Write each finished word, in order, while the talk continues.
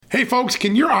Hey folks,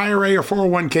 can your IRA or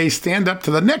 401k stand up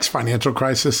to the next financial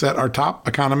crisis that our top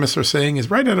economists are saying is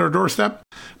right at our doorstep?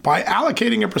 By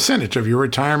allocating a percentage of your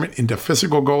retirement into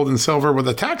physical gold and silver with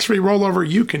a tax-free rollover,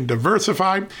 you can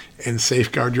diversify and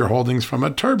safeguard your holdings from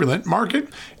a turbulent market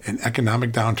and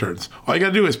economic downturns. All you got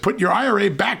to do is put your IRA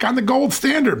back on the gold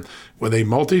standard. With a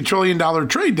multi-trillion-dollar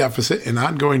trade deficit and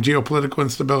ongoing geopolitical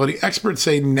instability, experts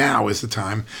say now is the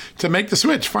time to make the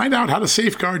switch. Find out how to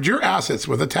safeguard your assets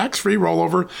with a tax-free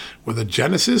rollover with a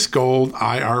Genesis Gold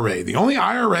IRA, the only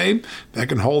IRA that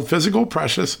can hold physical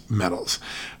precious metals.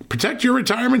 Protect your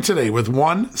retirement today with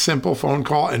one simple phone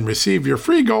call and receive your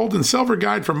free gold and silver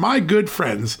guide from my good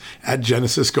friends at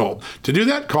Genesis Gold. To do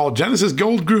that, call Genesis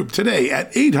Gold Group today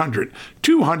at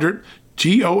 800-200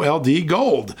 GOLD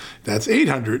Gold. That's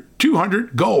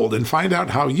 800-200-GOLD, and find out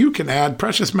how you can add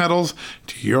precious metals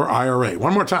to your IRA.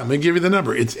 One more time, let me give you the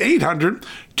number. It's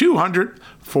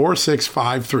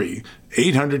 800-200-4653.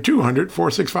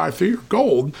 800-200-4653 or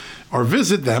gold, or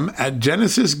visit them at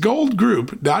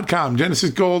genesisgoldgroup.com.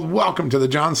 Genesis Gold, welcome to the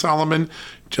John Solomon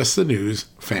Just the News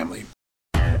family.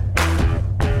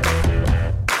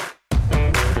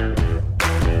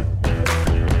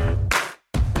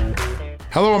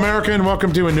 Hello, America, and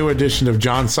welcome to a new edition of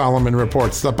John Solomon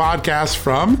Reports, the podcast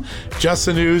from Just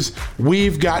the News.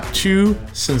 We've got two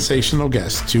sensational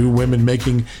guests, two women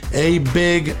making a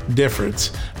big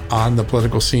difference on the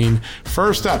political scene.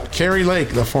 First up, Kari Lake,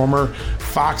 the former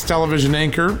Fox television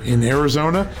anchor in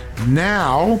Arizona,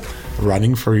 now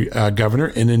running for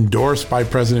governor and endorsed by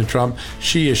President Trump.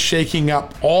 She is shaking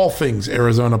up all things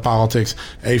Arizona politics,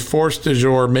 a force du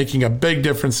jour, making a big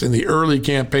difference in the early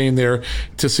campaign there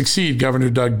to succeed Governor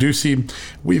Doug Ducey.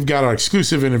 We've got our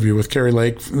exclusive interview with Kari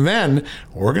Lake. And then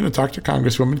we're going to talk to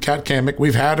Congresswoman Kat Cammack.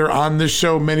 We've had her on this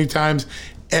show many times.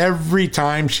 Every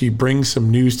time she brings some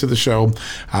news to the show,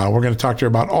 we're going to talk to her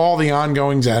about all the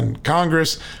ongoings in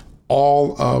Congress,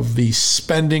 all of the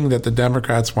spending that the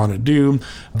Democrats want to do,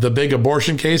 the big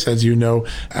abortion case, as you know,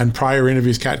 and prior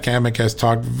interviews, Kat Cammack has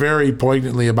talked very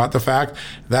poignantly about the fact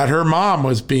that her mom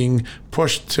was being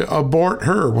pushed to abort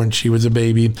her when she was a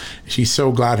baby. She's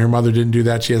so glad her mother didn't do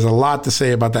that. She has a lot to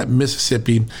say about that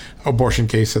Mississippi abortion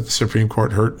case that the Supreme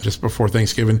Court heard just before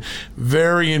Thanksgiving.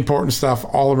 Very important stuff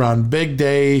all around. Big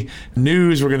day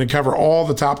news. We're going to cover all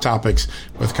the top topics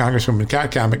with Congresswoman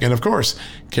Kat Cammack. And of course,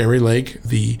 Kari Lake,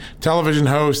 the television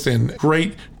host and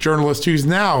great journalist who's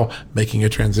now making a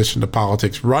transition to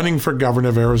politics, running for governor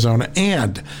of Arizona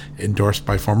and endorsed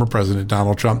by former President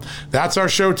Donald Trump. That's our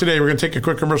show today. We're going to take a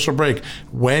quick commercial break.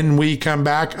 When we come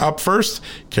back, up first,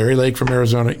 Kari Lake from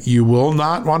Arizona. You will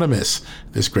not want to miss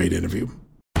this great interview.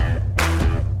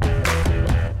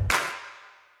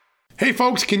 Hey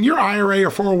folks, can your IRA or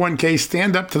 401k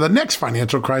stand up to the next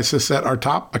financial crisis that our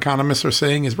top economists are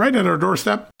saying is right at our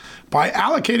doorstep? By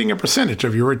allocating a percentage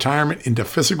of your retirement into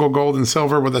physical gold and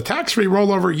silver with a tax-free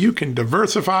rollover, you can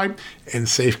diversify and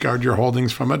safeguard your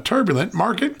holdings from a turbulent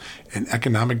market and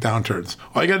economic downturns.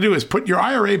 All you got to do is put your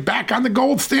IRA back on the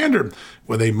gold standard.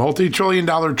 With a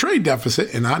multi-trillion-dollar trade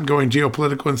deficit and ongoing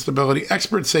geopolitical instability,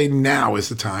 experts say now is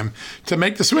the time to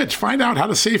make the switch. Find out how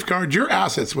to safeguard your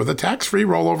assets with a tax-free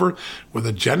rollover with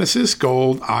a Genesis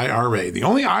Gold IRA, the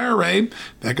only IRA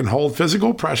that can hold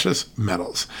physical precious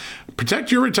metals.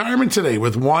 Protect your retirement today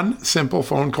with one simple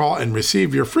phone call and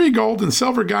receive your free gold and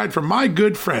silver guide from my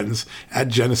good friends at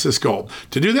Genesis Gold.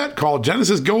 To do that, call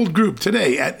Genesis Gold Group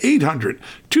today at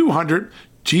 800-200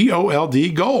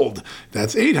 GOLD Gold.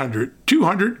 That's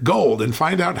 800-200-GOLD, and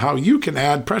find out how you can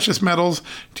add precious metals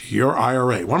to your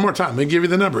IRA. One more time, let me give you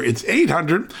the number. It's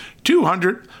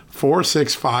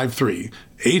 800-200-4653.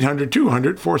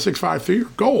 800-200-4653 or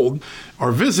gold,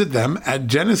 or visit them at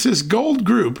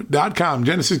genesisgoldgroup.com.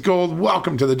 Genesis Gold,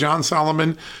 welcome to the John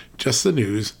Solomon Just the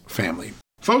News family.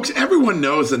 Folks, everyone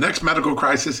knows the next medical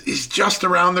crisis is just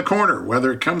around the corner,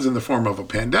 whether it comes in the form of a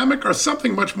pandemic or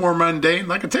something much more mundane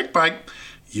like a tick bite.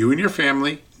 You and your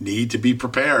family need to be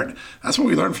prepared. That's what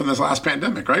we learned from this last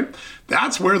pandemic, right?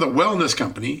 That's where the wellness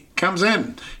company comes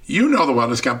in. You know the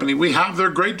wellness company. We have their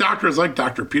great doctors like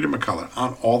Dr. Peter McCullough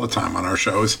on all the time on our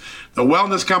shows. The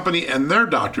wellness company and their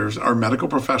doctors are medical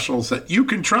professionals that you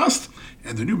can trust,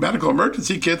 and the new medical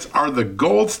emergency kits are the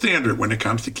gold standard when it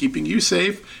comes to keeping you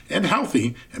safe and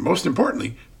healthy, and most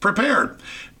importantly, prepared.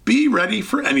 Be ready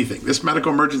for anything. This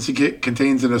medical emergency kit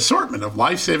contains an assortment of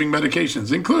life-saving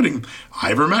medications, including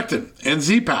ivermectin and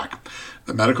Z-Pak.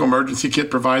 The medical emergency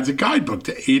kit provides a guidebook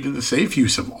to aid in the safe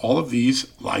use of all of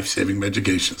these life-saving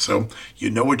medications, so you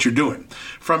know what you're doing.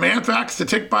 From anthrax to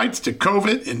tick bites to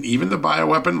COVID and even the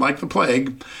bioweapon like the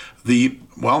plague, the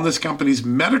Wellness Company's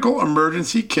medical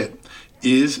emergency kit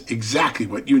is exactly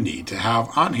what you need to have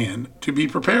on hand to be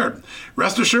prepared.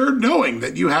 Rest assured knowing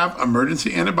that you have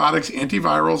emergency antibiotics,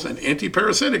 antivirals, and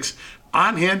antiparasitics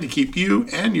on hand to keep you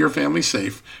and your family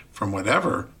safe from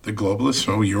whatever the globalists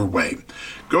throw your way.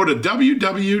 Go to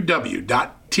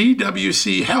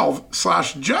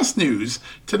www.twchealth/justnews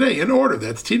today and order.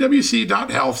 That's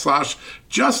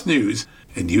twc.health/justnews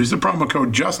and use the promo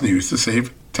code JUSTNEWS to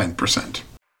save 10%.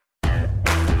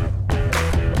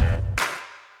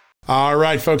 All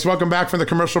right, folks, welcome back from the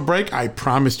commercial break. I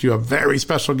promised you a very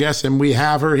special guest, and we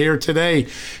have her here today.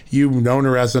 You've known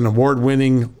her as an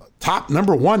award-winning top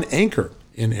 #1 anchor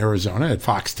in Arizona at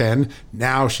Fox 10.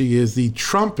 Now she is the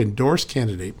Trump-endorsed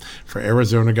candidate for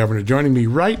Arizona governor. Joining me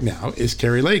right now is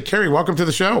Kari Lake. Kari, welcome to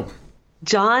the show.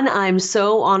 John, I'm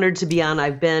so honored to be on.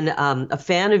 I've been a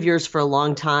fan of yours for a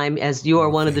long time, as you are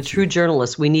one of the true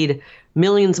journalists. We need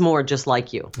millions more just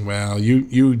like you. Well,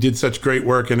 you did such great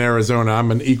work in Arizona. I'm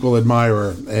an equal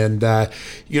admirer. And,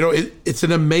 it's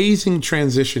an amazing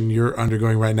transition you're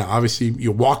undergoing right now. Obviously,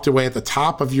 you walked away at the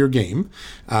top of your game,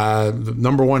 the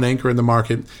 #1 anchor in the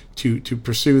market, to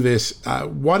pursue this.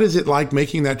 What is it like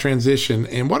making that transition?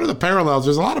 And what are the parallels?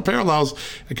 There's a lot of parallels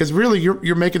because really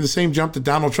you're making the same jump that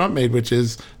Donald Trump made, which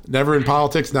is never in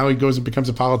politics. Now he goes and becomes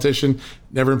a politician.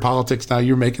 Never in politics. Now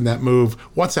you're making that move.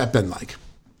 What's that been like?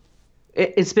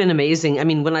 It's been amazing. I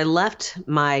mean, when I left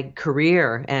my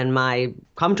career and my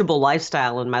comfortable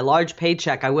lifestyle and my large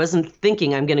paycheck, I wasn't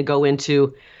thinking I'm going to go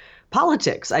into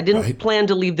politics. I didn't plan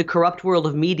to leave the corrupt world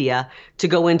of media to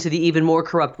go into the even more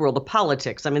corrupt world of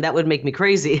politics. I mean, that would make me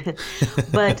crazy.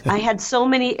 But I had so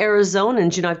many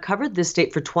Arizonans. I've covered this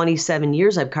state for 27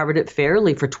 years. I've covered it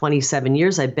fairly for 27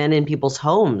 years. I've been in people's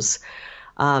homes,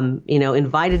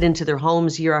 invited into their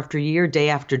homes year after year, day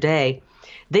after day.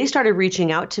 They started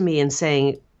reaching out to me and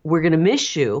saying, we're going to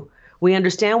miss you. We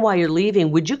understand why you're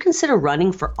leaving. Would you consider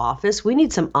running for office? We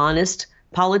need some honest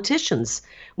politicians.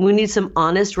 We need some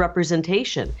honest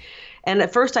representation. And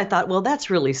at first I thought, well, that's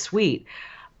really sweet,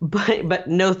 but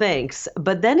no thanks.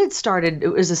 But then it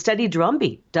was a steady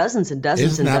drumbeat, dozens and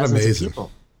dozens and dozens of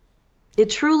people. It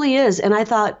truly is. And I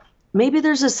thought, maybe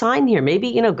there's a sign here.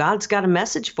 Maybe, God's got a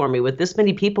message for me with this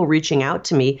many people reaching out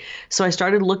to me. So I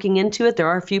started looking into it. There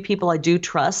are a few people I do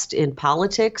trust in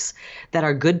politics that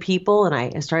are good people. And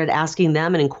I started asking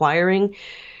them and inquiring.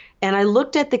 And I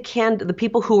looked at the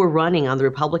people who were running on the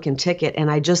Republican ticket,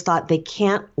 and I just thought they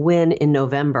can't win in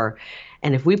November.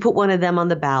 And if we put one of them on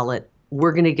the ballot,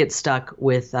 we're going to get stuck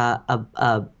with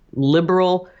a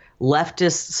liberal,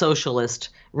 leftist, socialist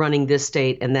running this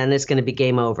state, and then it's going to be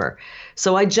game over.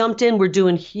 So I jumped in. We're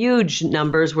doing huge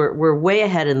numbers. We're way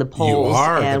ahead in the polls. You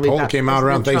are. And the poll came out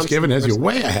around Thanksgiving as you're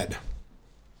way ahead.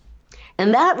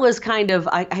 And that was kind of,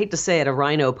 I hate to say it, a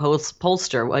rhino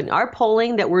pollster. Our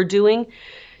polling that we're doing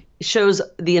shows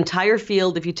the entire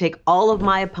field. If you take all of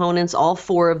my opponents, all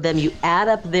 4 of them, you add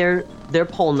up their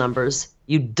poll numbers,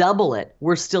 you double it,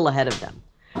 we're still ahead of them.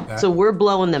 So we're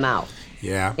blowing them out.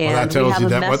 Yeah. And that tells we have you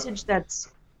a that message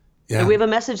we have a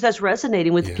message that's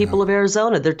resonating with the people of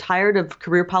Arizona. They're tired of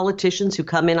career politicians who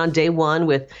come in on day one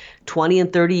with 20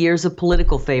 and 30 years of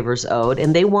political favors owed.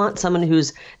 And they want someone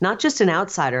who's not just an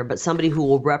outsider, but somebody who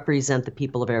will represent the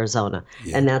people of Arizona.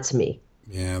 Yeah. And that's me.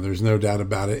 Yeah, there's no doubt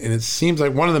about it. And it seems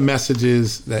like one of the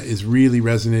messages that is really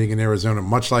resonating in Arizona,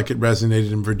 much like it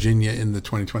resonated in Virginia in the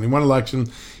 2021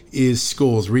 election, is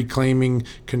schools, reclaiming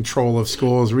control of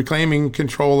schools, reclaiming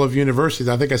control of universities.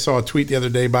 I think I saw a tweet the other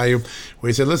day by you where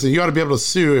he said, listen, you ought to be able to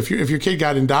sue. If your kid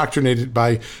got indoctrinated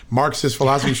by Marxist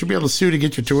philosophy, you should be able to sue to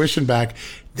get your tuition back.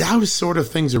 Those sort of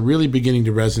things are really beginning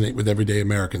to resonate with everyday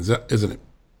Americans, isn't it?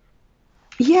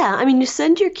 Yeah, I mean, you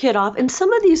send your kid off, and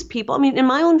some of these people, I mean, in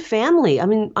my own family, I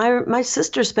mean, my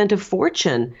sister spent a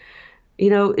fortune,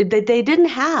 that they didn't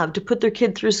have to put their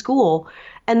kid through school.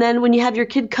 And then when you have your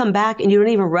kid come back and you don't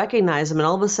even recognize them, and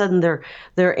all of a sudden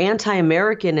they're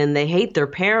anti-American and they hate their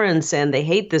parents and they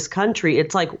hate this country,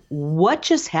 it's like, what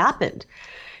just happened?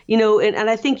 And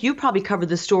I think you probably covered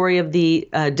the story of the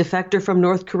defector from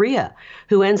North Korea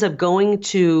who ends up coming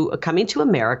to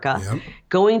America,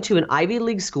 going to an Ivy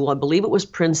League school. I believe it was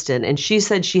Princeton. And she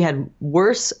said she had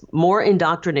more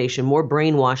indoctrination, more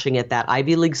brainwashing at that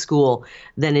Ivy League school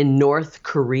than in North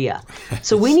Korea.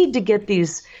 So we need to get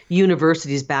these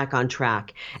universities back on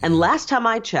track. And last time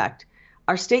I checked,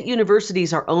 our state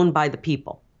universities are owned by the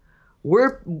people.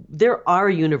 There are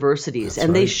universities,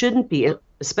 and they shouldn't be,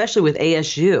 especially with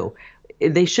ASU,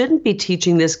 they shouldn't be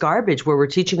teaching this garbage where we're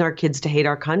teaching our kids to hate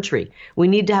our country. We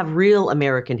need to have real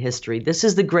American history. This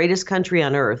is the greatest country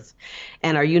on earth,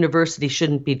 and our university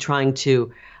shouldn't be trying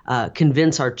to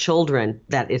convince our children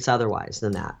that it's otherwise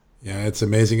than that. Yeah, it's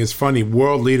amazing. It's funny.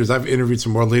 World leaders, I've interviewed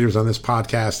some world leaders on this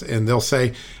podcast, and they'll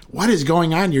say, what is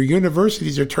going on? Your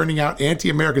universities are turning out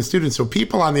anti-American students. So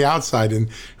people on the outside and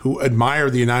who admire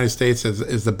the United States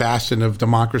as the bastion of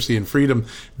democracy and freedom,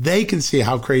 they can see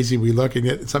how crazy we look. And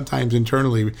yet sometimes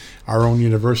internally, our own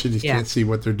universities can't see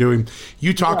what they're doing.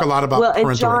 You talk a lot about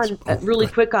parental rights. And John, really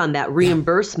quick on that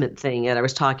reimbursement thing that I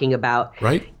was talking about.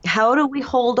 Right. How do we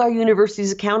hold our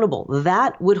universities accountable?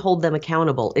 That would hold them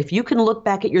accountable. If you can look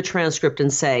back at your transcript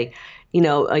and say,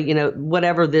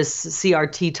 whatever this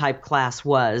CRT type class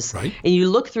was, right, and you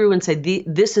look through and say,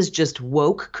 this is just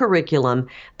woke curriculum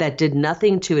that did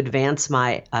nothing to advance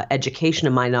my education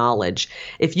and my knowledge.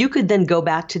 If you could then go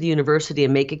back to the university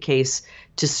and make a case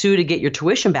to sue to get your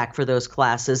tuition back for those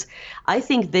classes, I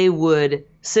think they would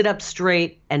sit up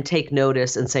straight and take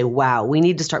notice and say, wow, we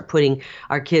need to start putting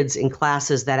our kids in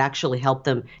classes that actually help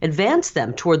them advance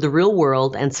them toward the real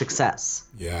world and success.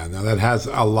 Yeah, now that has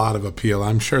a lot of appeal.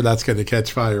 I'm sure that's going to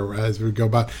catch fire as we go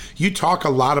by. You talk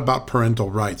a lot about parental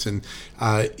rights, and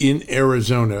in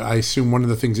Arizona, I assume one of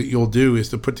the things that you'll do is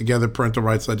to put together parental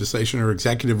rights legislation or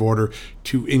executive order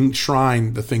to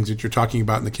enshrine the things that you're talking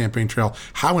about in the campaign trail.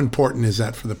 How important is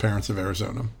that for the parents of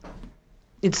Arizona?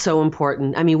 It's so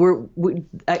important. I mean,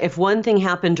 if one thing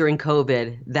happened during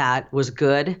COVID that was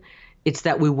good, it's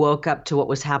that we woke up to what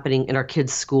was happening in our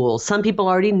kids' schools. Some people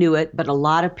already knew it, but a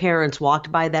lot of parents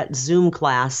walked by that Zoom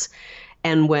class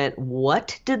and went,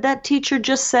 what did that teacher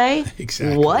just say?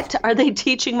 Exactly. What are they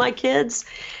teaching my kids?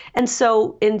 And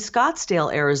so in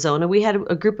Scottsdale, Arizona, we had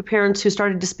a group of parents who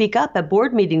started to speak up at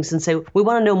board meetings and say, we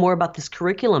want to know more about this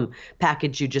curriculum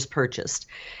package you just purchased.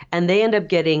 And they end up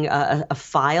getting a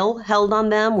file held on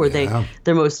them where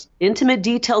their most intimate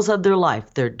details of their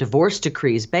life, their divorce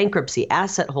decrees, bankruptcy,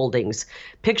 asset holdings,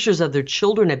 pictures of their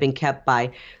children have been kept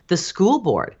by the school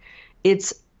board.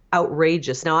 It's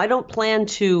outrageous. Now, I don't plan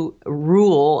to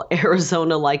rule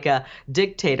Arizona like a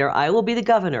dictator. I will be the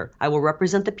governor. I will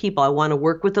represent the people. I want to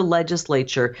work with the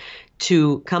legislature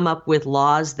to come up with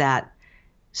laws that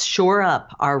shore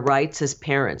up our rights as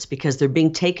parents because they're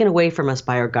being taken away from us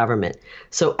by our government.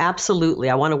 So absolutely,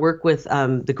 I want to work with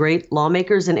the great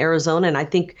lawmakers in Arizona, and I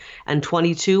think in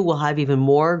 22 we'll have even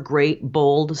more great,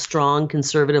 bold, strong,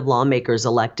 conservative lawmakers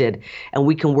elected, and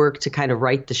we can work to kind of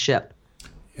right the ship.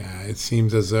 Yeah, it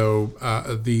seems as though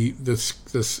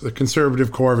the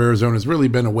conservative core of Arizona has really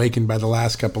been awakened by the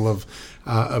last couple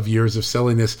of years of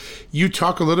silliness. You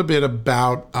talk a little bit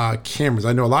about cameras.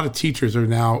 I know a lot of teachers are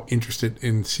now interested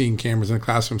in seeing cameras in the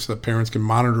classroom so that parents can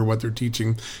monitor what they're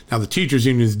teaching. Now, the teachers'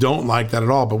 unions don't like that at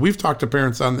all, but we've talked to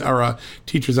parents or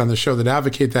teachers on the show that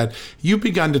advocate that. You've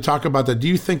begun to talk about that. Do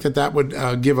you think that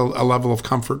would give a level of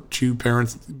comfort to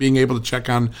parents being able to check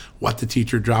on what the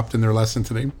teacher dropped in their lesson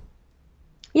today?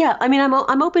 Yeah, I mean,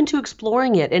 I'm open to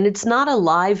exploring it, and it's not a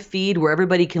live feed where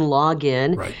everybody can log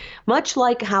in, right, much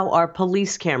like how our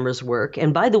police cameras work.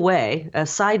 And by the way, a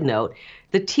side note,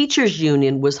 the teachers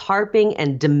union was harping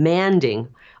and demanding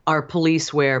our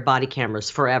police wear body cameras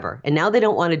forever, and now they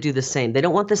don't want to do the same. They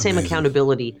don't want the same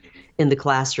accountability in the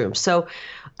classroom. So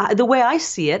the way I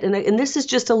see it, and this is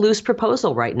just a loose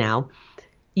proposal right now,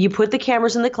 you put the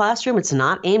cameras in the classroom. It's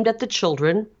not aimed at the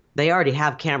children. They already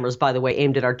have cameras, by the way,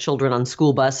 aimed at our children on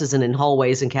school buses and in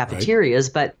hallways and cafeterias.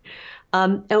 Right.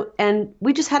 But and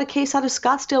we just had a case out of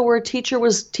Scottsdale where a teacher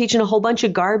was teaching a whole bunch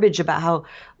of garbage about how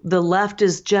the left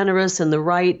is generous and the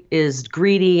right is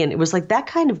greedy. And it was like that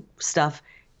kind of stuff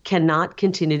cannot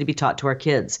continue to be taught to our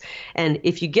kids. And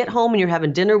if you get home and you're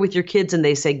having dinner with your kids and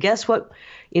they say, guess what,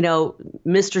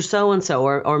 Mr. So-and-so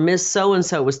or Miss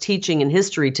So-and-so was teaching in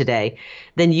history today,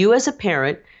 then you as a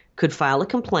parent could file a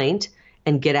complaint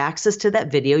and get access to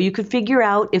that video. You could figure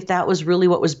out if that was really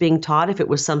what was being taught, if it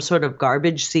was some sort of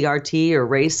garbage CRT or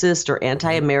racist or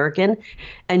anti-American,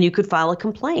 and you could file a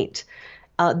complaint.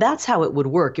 That's how it would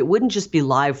work. It wouldn't just be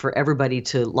live for everybody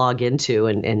to log into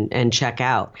and check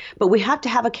out. But we have to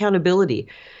have accountability.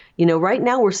 Right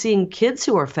now we're seeing kids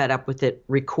who are fed up with it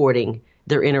recording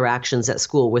their interactions at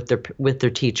school with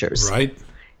their teachers. Right.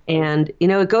 And,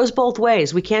 it goes both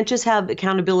ways. We can't just have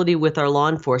accountability with our law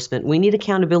enforcement. We need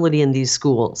accountability in these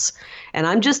schools. And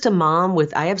I'm just a mom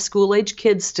I have school-age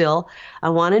kids still. I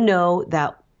want to know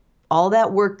that all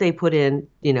that work they put in,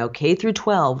 K through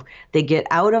 12, they get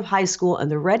out of high school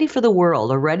and they're ready for the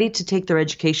world, are ready to take their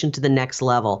education to the next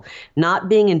level, not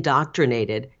being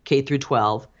indoctrinated, K through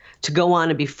 12, to go on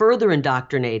and be further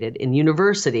indoctrinated in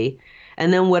university.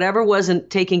 And then whatever wasn't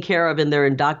taken care of in their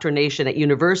indoctrination at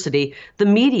university, the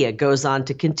media goes on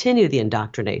to continue the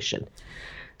indoctrination.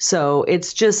 So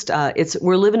it's just,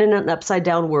 we're living in an upside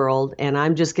down world, and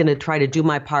I'm just going to try to do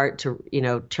my part to,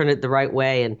 turn it the right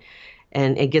way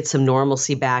and get some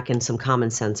normalcy back and some common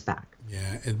sense back.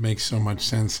 Yeah, it makes so much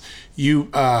sense. You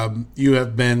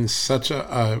have been such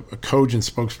a cogent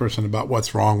spokesperson about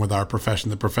what's wrong with our profession,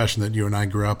 the profession that you and I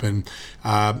grew up in.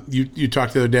 You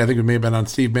talked the other day, I think it may have been on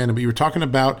Steve Bannon, but you were talking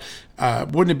about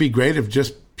wouldn't it be great if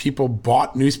just people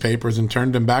bought newspapers and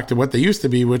turned them back to what they used to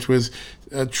be, which was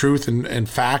truth and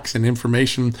facts and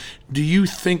information. Do you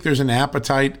think there's an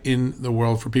appetite in the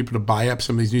world for people to buy up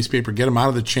some of these newspapers, get them out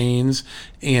of the chains,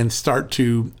 and start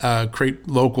to create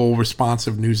local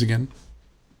responsive news again?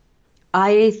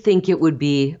 I think it would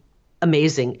be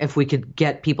amazing if we could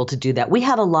get people to do that. We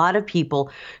have a lot of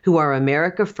people who are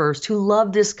America first, who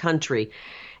love this country,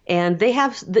 and they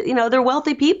have, they're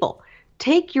wealthy people.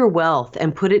 Take your wealth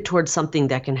and put it towards something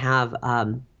that can have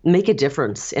make a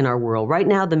difference in our world. Right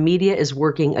now, the media is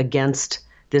working against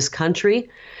this country.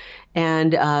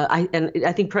 And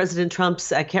I think President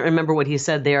Trump's, I can't remember what he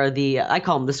said there, I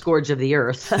call him the scourge of the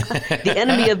earth, the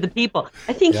enemy of the people.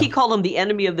 I think he called him the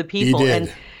enemy of the people. He did.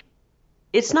 And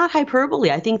it's not hyperbole.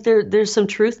 I think there's some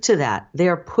truth to that. They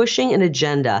are pushing an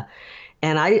agenda.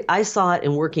 And I saw it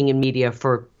in working in media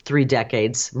for 3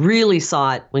 decades, really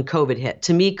saw it when COVID hit.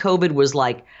 To me, COVID was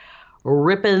like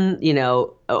ripping,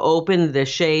 open the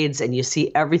shades and you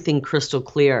see everything crystal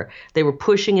clear. They were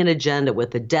pushing an agenda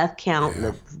with the death count and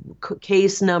the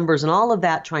case numbers and all of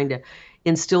that, trying to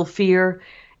instill fear.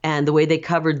 And the way they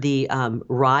covered the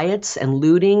riots and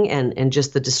looting and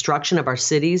just the destruction of our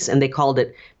cities, and they called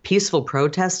it peaceful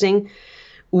protesting.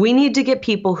 We need to get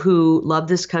people who love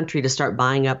this country to start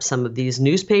buying up some of these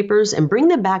newspapers and bring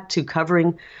them back to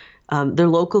covering their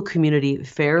local community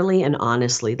fairly and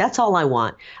honestly. That's all I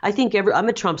want. I think I'm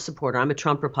a Trump supporter. I'm a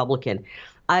Trump Republican.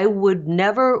 I would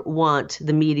never want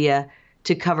the media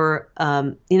to cover,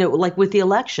 like with the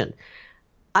election.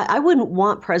 I wouldn't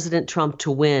want President Trump to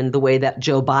win the way that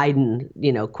Joe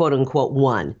Biden, quote unquote,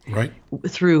 won. Right.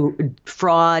 Through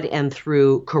fraud and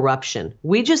through corruption.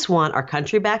 We just want our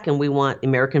country back and we want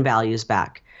American values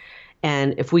back.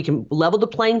 And if we can level the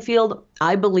playing field,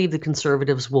 I believe the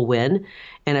conservatives will win.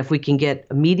 And if we can get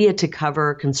media to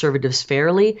cover conservatives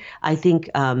fairly, I think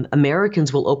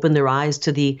Americans will open their eyes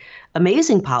to the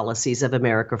amazing policies of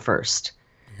America First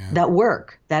that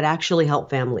work, that actually help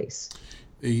families.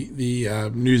 The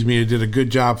news media did a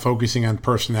good job focusing on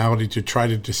personality to try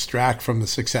to distract from the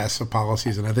success of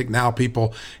policies. And I think now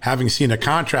people, having seen a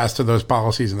contrast to those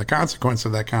policies and the consequence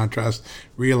of that contrast,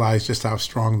 realize just how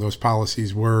strong those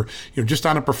policies were. Just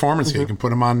on a performance scale, you can put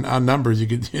them on numbers.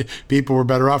 People were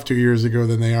better off 2 years ago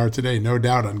than they are today, no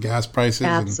doubt, on gas prices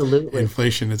and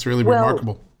inflation. It's really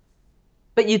remarkable.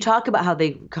 But you talk about how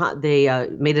they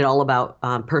made it all about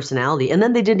personality, and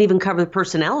then they didn't even cover the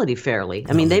personality fairly.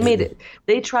 I mean,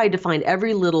 they tried to find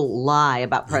every little lie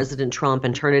about President Trump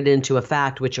and turn it into a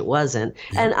fact, which it wasn't.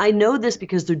 Yeah. And I know this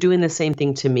because they're doing the same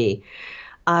thing to me.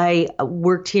 I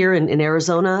worked here in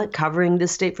Arizona covering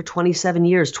this state for 27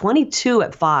 years, 22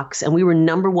 at Fox, and we were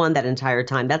 #1 that entire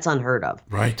time. That's unheard of.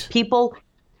 Right. People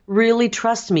really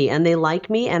trust me and they like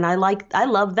me and I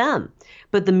love them.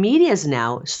 But the media is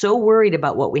now so worried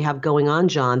about what we have going on,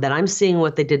 John, that I'm seeing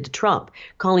what they did to Trump,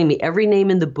 calling me every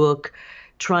name in the book,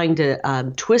 trying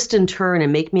to twist and turn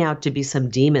and make me out to be some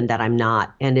demon that I'm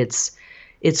not. And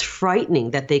it's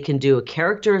frightening that they can do a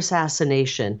character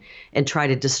assassination and try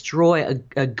to destroy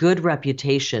a good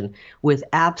reputation with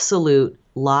absolute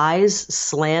lies,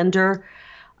 slander.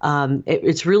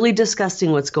 It's really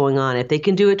disgusting what's going on. If they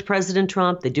can do it to President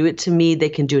Trump, they do it to me, they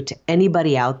can do it to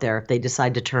anybody out there if they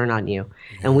decide to turn on you.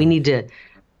 Yeah. And we need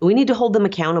to hold them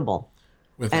accountable.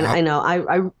 And I know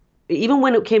I even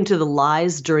when it came to the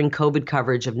lies during COVID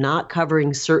coverage of not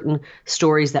covering certain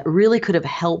stories that really could have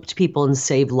helped people and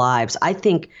saved lives, I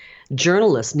think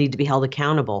journalists need to be held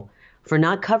accountable for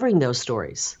not covering those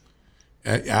stories.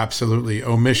 Absolutely.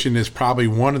 Omission is probably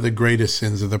one of the greatest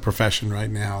sins of the profession right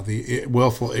now, the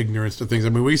willful ignorance to things. I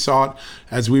mean, we saw it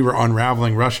as we were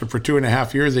unraveling Russia for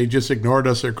 2.5 years. They just ignored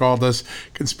us or called us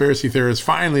conspiracy theorists.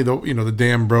 Finally, the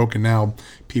dam broke, and now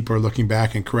people are looking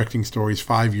back and correcting stories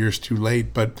 5 years too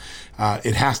late. But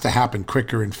it has to happen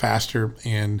quicker and faster.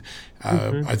 And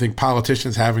I think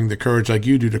politicians having the courage like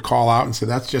you do to call out and say,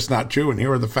 that's just not true, and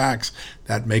here are the facts,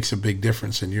 that makes a big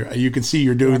difference. And you can see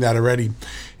you're doing that already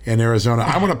in Arizona.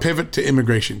 I want to pivot to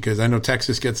immigration because I know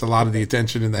Texas gets a lot of the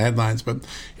attention in the headlines, but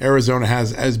Arizona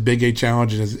has as big a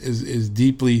challenge and is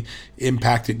deeply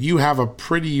impacted. You have a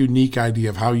pretty unique idea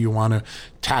of how you want to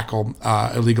tackle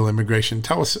illegal immigration.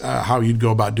 Tell us how you'd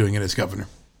go about doing it as governor.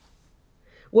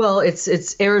 Well,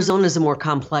 it's Arizona's a more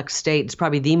complex state. It's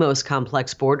probably the most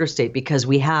complex border state because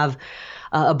we have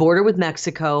a border with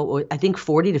Mexico. I think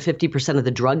 40 to 50% of the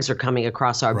drugs are coming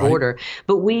across our border,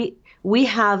 but we We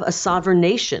have a sovereign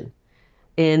nation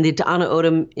in the Tohono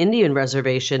O'odham Indian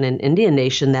Reservation, an Indian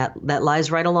nation that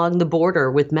lies right along the border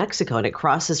with Mexico, and it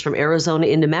crosses from Arizona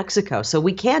into Mexico. So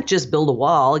we can't just build a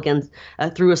wall against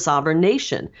through a sovereign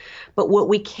nation. But what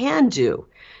we can do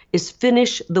is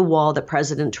finish the wall that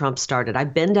President Trump started.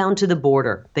 I've been down to the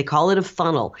border. They call it a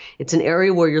funnel. It's an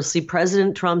area where you'll see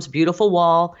President Trump's beautiful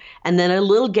wall and then a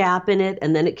little gap in it,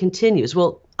 and then it continues.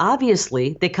 Well,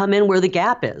 obviously, they come in where the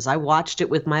gap is. I watched it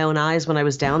with my own eyes when I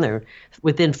was down there.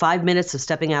 Within 5 minutes of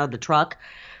stepping out of the truck,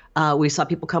 we saw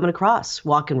people coming across,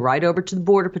 walking right over to the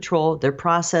Border Patrol. They're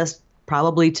processed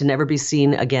probably to never be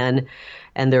seen again,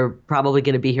 and they're probably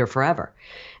going to be here forever.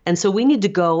 And so we need to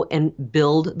go and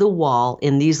build the wall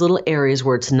in these little areas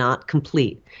where it's not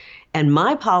complete. And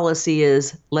my policy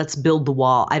is, let's build the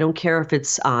wall. I don't care if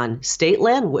it's on state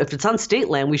land. If it's on state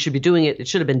land, we should be doing it. It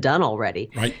should have been done already.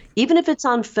 Right. Even if it's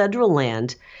on federal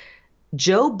land,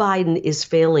 Joe Biden is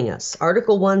failing us.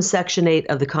 Article 1, Section 8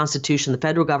 of the Constitution, the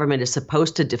federal government is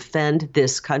supposed to defend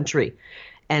this country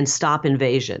and stop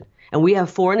invasion. And we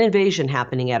have foreign invasion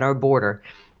happening at our border.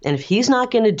 And if he's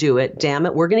not going to do it, damn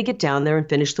it, we're going to get down there and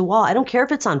finish the wall. I don't care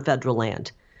if it's on federal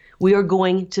land. We are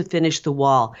going to finish the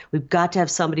wall. We've got to have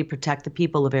somebody protect the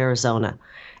people of Arizona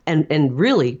and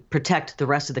really protect the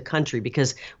rest of the country.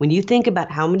 Because when you think about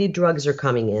how many drugs are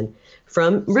coming in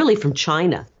from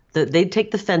China, they take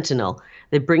the fentanyl,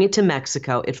 they bring it to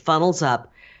Mexico, it funnels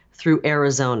up through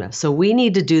Arizona. So we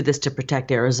need to do this to protect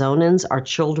Arizonans, our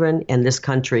children, and this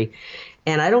country.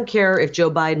 And I don't care if Joe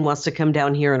Biden wants to come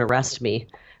down here and arrest me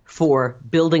for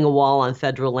building a wall on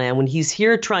federal land. When he's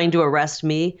here trying to arrest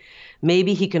me,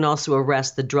 maybe he can also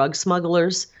arrest the drug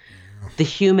smugglers, the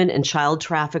human and child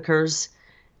traffickers,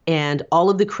 and all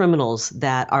of the criminals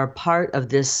that are part of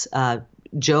this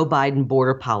Joe Biden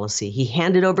border policy. He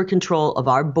handed over control of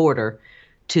our border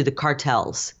to the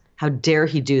cartels. How dare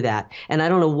he do that? And I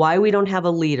don't know why we don't have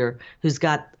a leader who's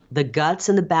got the guts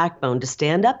and the backbone to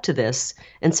stand up to this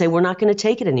and say, we're not going to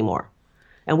take it anymore.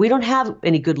 And we don't have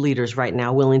any good leaders right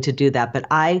now willing to do that, but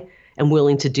I am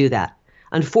willing to do that.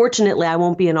 Unfortunately, I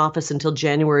won't be in office until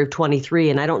January of 23,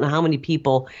 and I don't know how many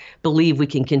people believe we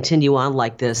can continue on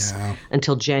like this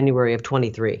until January of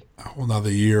 23. A whole nother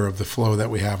year of the flow that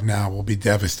we have now will be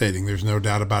devastating. There's no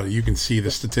doubt about it. You can see the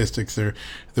statistics.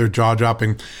 They're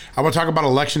jaw-dropping. I want to talk about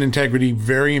election integrity.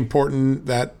 Very important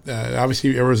that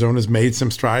obviously Arizona's made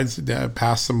some strides,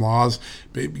 passed some laws,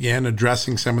 began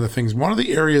addressing some of the things. One of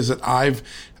the areas that I've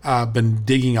been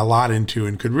digging a lot into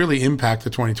and could really impact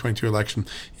the 2022 election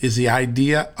is the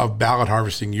idea of ballot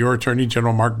harvesting. Your Attorney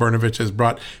General, Mark Brnovich, has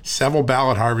brought several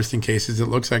ballot harvesting cases. It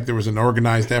looks like there was an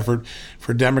organized effort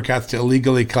for Democrats to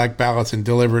illegally collect ballots and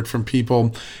deliver it from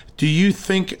people. Do you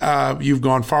think you've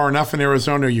gone far enough in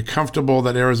Arizona? Are you comfortable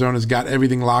that Arizona's got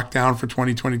everything locked down for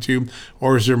 2022?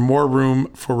 Or is there more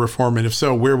room for reform? And if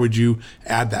so, where would you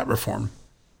add that reform?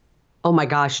 Oh my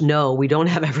gosh, no, we don't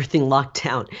have everything locked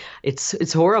down.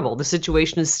 It's horrible. The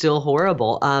situation is still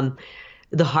horrible.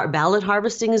 The ballot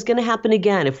harvesting is going to happen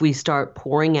again if we start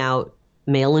pouring out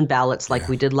mail-in ballots like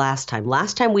we did last time.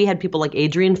 Last time we had people like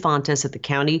Adrian Fontes at the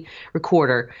county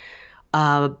recorder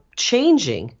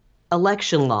changing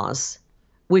election laws,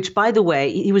 which, by the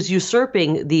way, he was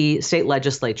usurping the state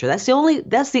legislature. That's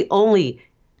the only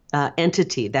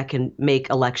entity that can make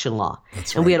election law.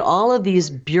 That's and we had all of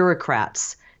these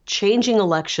bureaucrats changing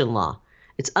election law.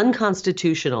 It's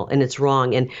unconstitutional and it's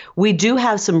wrong. And we do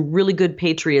have some really good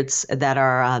patriots that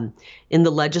are in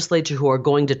the legislature who are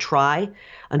going to try.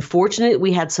 Unfortunately,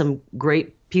 we had some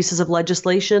great pieces of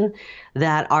legislation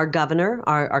that our governor,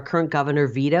 our current governor,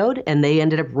 vetoed, and they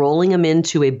ended up rolling them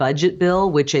into a budget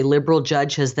bill, which a liberal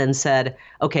judge has then said,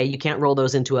 okay, you can't roll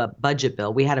those into a budget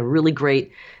bill. We had a really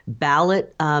great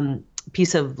ballot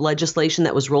piece of legislation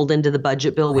that was rolled into the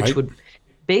budget bill, which would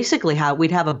basically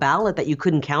we'd have a ballot that you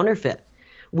couldn't counterfeit.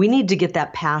 We need to get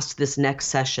that passed this next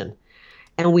session.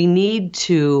 And we need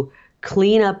to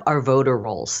clean up our voter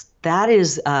rolls. That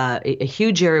is a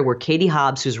huge area where Katie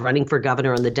Hobbs, who's running for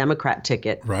governor on the Democrat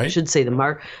ticket, I should say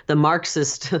the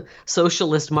Marxist,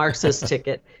 socialist Marxist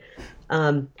ticket,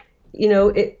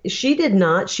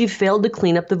 she failed to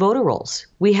clean up the voter rolls.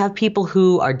 We have people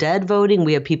who are dead voting.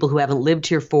 We have people who haven't lived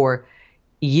here for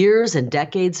years and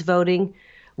decades voting.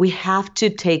 We have to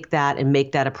take that and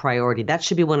make that a priority. That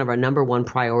should be one of our number one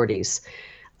priorities.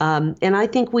 And I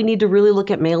think we need to really look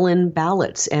at mail-in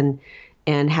ballots and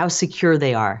how secure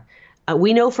they are.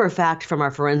 We know for a fact from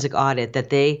our forensic audit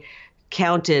that they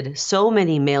counted so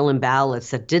many mail-in ballots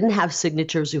that didn't have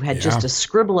signatures, who had just a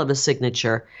scribble of a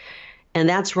signature. And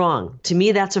that's wrong. To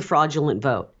me, that's a fraudulent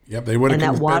vote. Yep, they would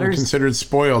have been considered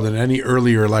spoiled in any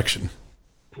earlier election.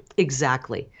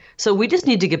 Exactly. So we just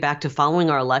need to get back to following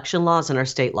our election laws and our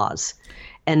state laws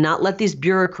and not let these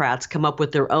bureaucrats come up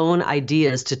with their own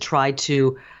ideas to try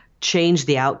to change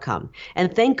the outcome.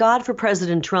 And thank God for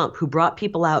President Trump, who brought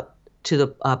people out to the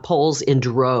polls in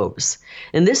droves.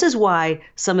 And this is why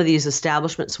some of these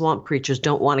establishment swamp creatures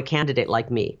don't want a candidate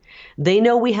like me. They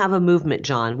know we have a movement,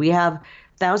 John. We have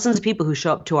thousands of people who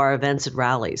show up to our events and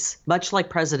rallies, much like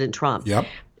President Trump. Yep.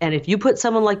 And if you put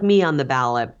someone like me on the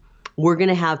ballot, we're going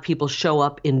to have people show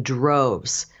up in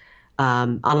droves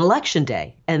on election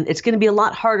day. And it's going to be a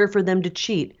lot harder for them to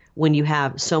cheat when you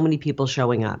have so many people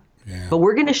showing up. Yeah. But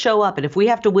we're going to show up. And if we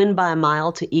have to win by a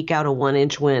mile to eke out a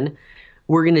 1-inch win,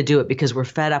 we're going to do it because we're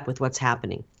fed up with what's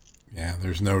happening. Yeah,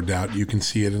 there's no doubt. You can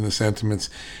see it in the sentiments.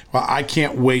 Well, I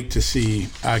can't wait to see,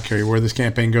 Carrie, where this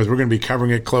campaign goes. We're going to be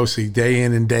covering it closely day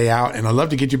in and day out. And I'd love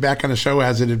to get you back on the show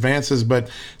as it advances. But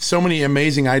so many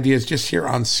amazing ideas just here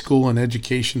on school and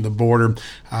education, the border.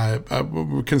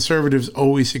 Conservatives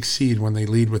always succeed when they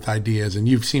lead with ideas. And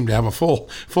you seem to have a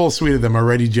full suite of them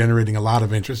already generating a lot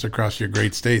of interest across your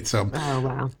great state. So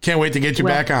wow. Can't wait to get you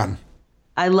back on.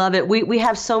 I love it. We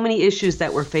have so many issues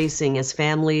that we're facing as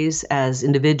families, as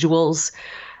individuals,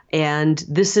 and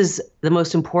this is the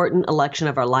most important election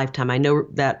of our lifetime. I know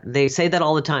that they say that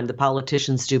all the time, the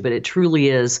politicians do, but it truly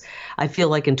is. I feel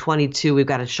like in 22, we've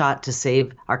got a shot to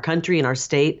save our country and our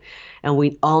state, and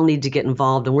we all need to get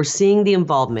involved, and we're seeing the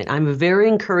involvement. I'm very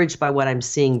encouraged by what I'm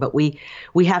seeing, but we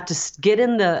have to get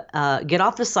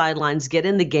off the sidelines, get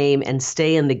in the game, and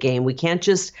stay in the game. We can't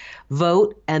just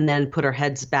vote and then put our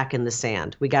heads back in the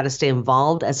sand. We got to stay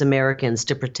involved as Americans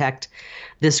to protect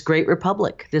this great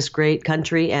republic, this great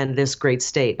country, and this great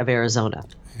state of Arizona.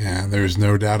 Yeah, there's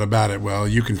no doubt about it. Well,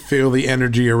 you can feel the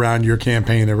energy around your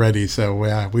campaign already.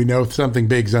 So we know something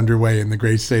big's underway in the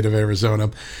great state of Arizona.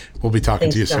 We'll be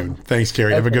talking to you soon. Thanks,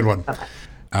 Carrie. Have a good one. Bye-bye.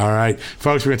 All right,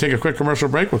 folks, we're going to take a quick commercial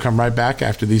break. We'll come right back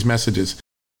after these messages.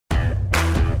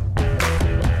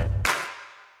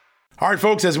 All right,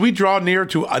 folks, as we draw near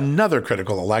to another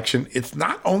critical election, it's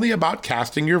not only about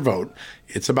casting your vote,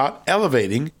 it's about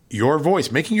elevating your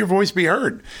voice, making your voice be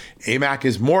heard. AMAC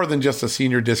is more than just a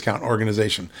senior discount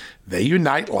organization. They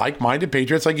unite like-minded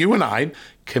patriots like you and I,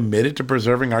 committed to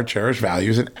preserving our cherished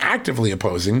values and actively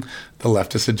opposing the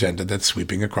leftist agenda that's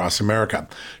sweeping across America.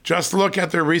 Just look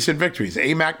at their recent victories.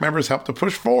 AMAC members helped to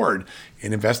push forward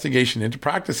an investigation into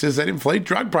practices that inflate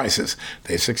drug prices.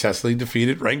 They successfully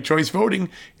defeated ranked choice voting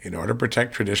in order to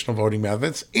protect traditional voting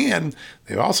methods, and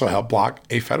they've also helped block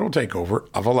a federal takeover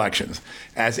of elections.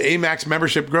 As AMAC's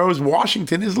membership grows,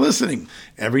 Washington is listening.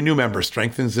 Every new member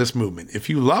strengthens this movement. If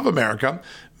you love America,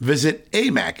 visit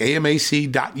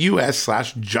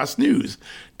amac.us/justnews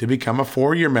to become a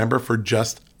 4-year member for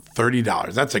just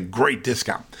 $30. That's a great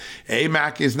discount.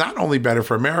 AMAC is not only better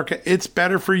for America, it's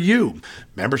better for you.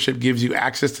 Membership gives you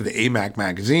access to the AMAC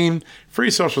magazine,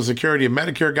 free Social Security and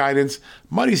Medicare guidance,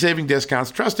 money-saving discounts,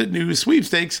 trusted news,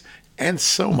 sweepstakes, and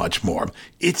so much more.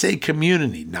 It's a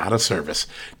community, not a service.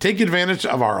 Take advantage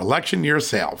of our election year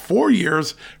sale, 4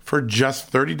 years for just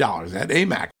 $30 at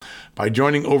AMAC. By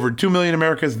joining over 2 million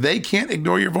Americans, they can't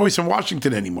ignore your voice in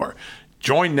Washington anymore.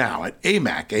 Join now at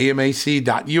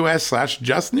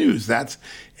amac.us/justnews. That's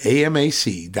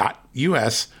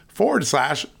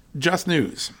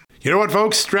amac.us/justnews. You know what,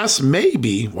 folks? Stress may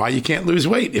be why you can't lose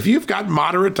weight. If you've got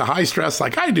moderate to high stress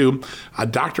like I do, a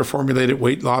doctor-formulated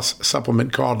weight loss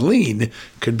supplement called Lean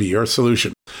could be your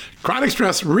solution. Chronic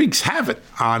stress wreaks havoc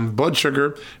on blood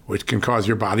sugar, which can cause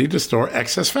your body to store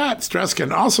excess fat. Stress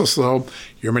can also slow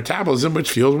your metabolism,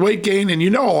 which fuels weight gain, and you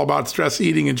know all about stress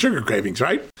eating and sugar cravings,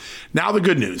 right? Now the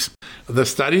good news. The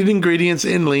studied ingredients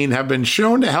in Lean have been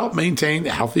shown to help maintain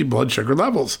healthy blood sugar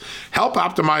levels, help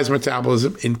optimize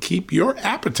metabolism, and keep your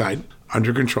appetite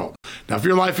under control. Now, if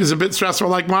your life is a bit stressful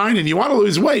like mine and you want to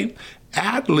lose weight,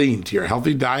 add Lean to your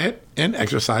healthy diet and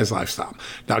exercise lifestyle.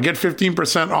 Now get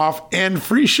 15% off and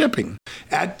free shipping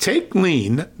at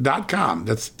takelean.com.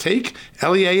 That's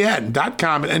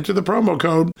takelean.com and enter the promo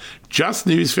code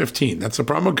JustNews15. That's the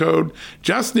promo code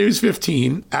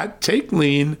JustNews15 at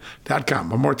takelean.com.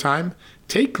 One more time,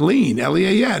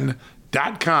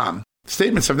 takelean.com.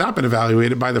 Statements have not been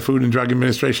evaluated by the Food and Drug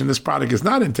Administration. This product is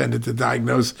not intended to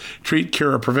diagnose, treat,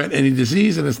 cure, or prevent any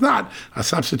disease, and it's not a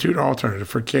substitute or alternative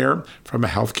for care from a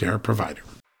healthcare provider.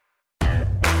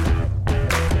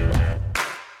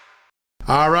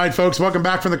 All right, folks, welcome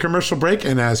back from the commercial break.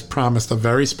 And as promised, a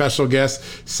very special guest,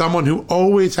 someone who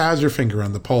always has your finger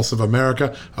on the pulse of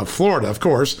America, of Florida, of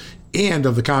course, and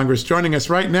of the Congress. Joining us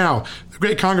right now, the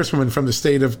great Congresswoman from the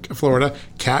state of Florida,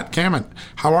 Kat Cammack.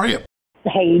 How are you?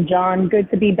 Hey, John,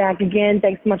 good to be back again.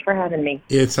 Thanks so much for having me.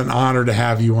 It's an honor to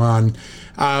have you on.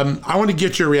 I want to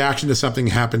get your reaction to something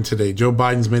that happened today. Joe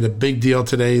Biden's made a big deal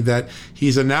today that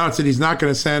he's announced that he's not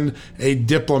going to send a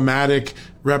diplomatic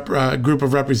group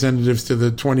of representatives to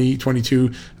the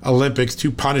 2022 Olympics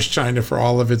to punish China for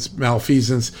all of its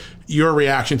malfeasance. Your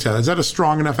reaction to that, is that a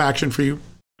strong enough action for you?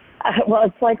 Well,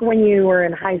 it's like when you were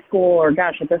in high school, or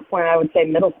gosh, at this point I would say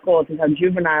middle school, this is how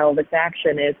juvenile this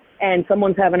action is, and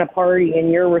someone's having a party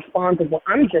and your response is, well,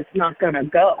 I'm just not going to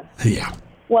go. Yeah.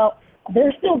 Well,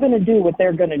 they're still going to do what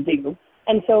they're going to do.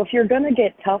 And so if you're going to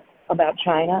get tough about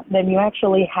China, then you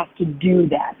actually have to do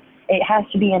that. It has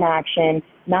to be an action,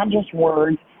 not just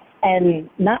words. And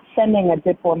not sending a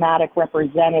diplomatic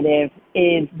representative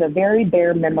is the very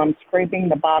bare minimum, scraping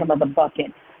the bottom of the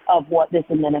bucket of what this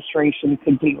administration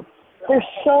could do. There's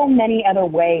so many other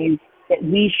ways that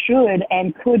we should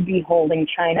and could be holding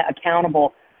China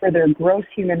accountable for their gross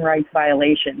human rights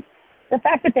violations. The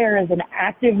fact that there is an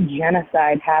active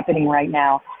genocide happening right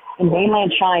now in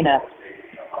mainland China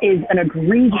is an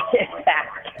egregious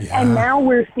fact. Yeah. And now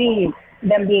we're seeing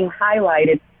them being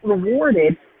highlighted,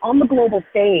 rewarded on the global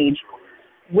stage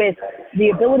with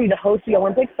the ability to host the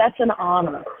Olympics. That's an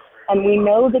honor. And we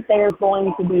know that there's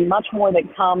going to be much more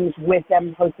that comes with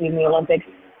them hosting the Olympics,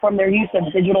 from their use of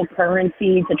digital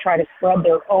currency to try to spread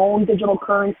their own digital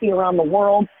currency around the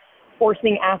world,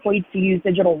 forcing athletes to use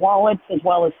digital wallets as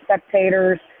well as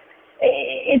spectators.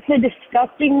 It's a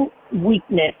disgusting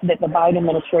weakness that the Biden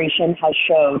administration has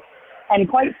showed. And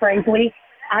quite frankly,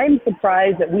 I'm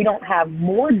surprised that we don't have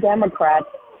more Democrats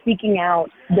speaking out,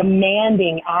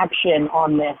 demanding action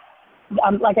on this.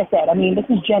 Like I said, I mean, this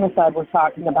is genocide we're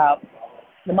talking about.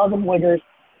 The Muslim Uyghurs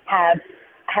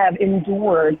have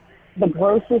endured the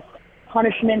grossest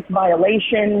punishments,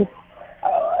 violations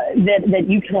that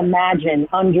you can imagine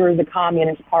under the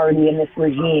Communist Party and this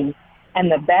regime.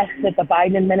 And the best that the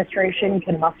Biden administration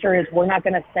can muster is, we're not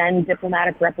going to send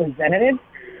diplomatic representatives.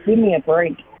 Give me a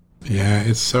break. Yeah,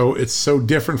 it's so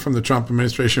different from the Trump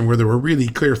administration, where there were really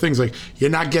clear things like, you're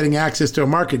not getting access to a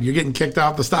market, you're getting kicked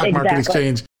off the stock market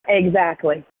exchange.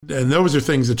 Exactly. And those are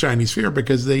things the Chinese fear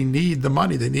because they need the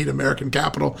money. They need American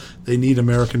capital. They need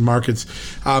American markets.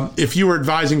 If you were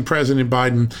advising President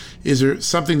Biden, is there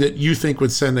something that you think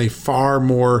would send a far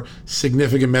more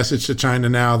significant message to China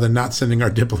now than not sending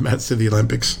our diplomats to the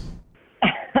Olympics?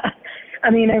 I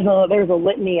mean, there's a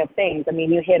litany of things. I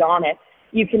mean, you hit on it.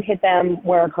 You can hit them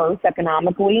where it hurts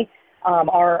economically.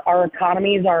 Our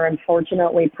economies are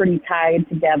unfortunately pretty tied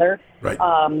together. Right.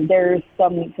 There's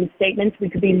some statements we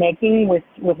could be making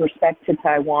with respect to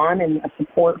Taiwan and a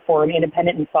support for an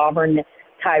independent and sovereign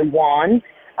Taiwan.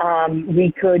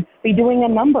 We could be doing a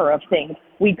number of things.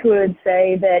 We could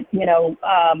say that,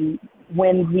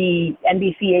 when the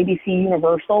NBC, ABC,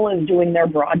 Universal is doing their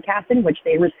broadcasting, which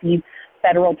they receive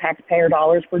federal taxpayer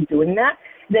dollars for doing that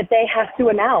they have to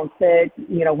announce that,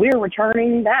 we're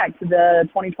returning back to the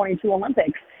 2022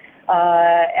 Olympics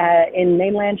in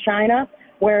mainland China,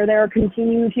 where there are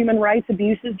continued human rights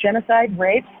abuses, genocide,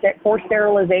 rapes, forced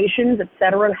sterilizations, et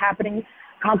cetera, happening,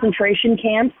 concentration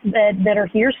camps that are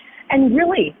here. And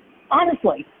really,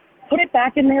 honestly, put it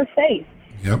back in their face.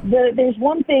 Yep. There's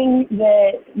one thing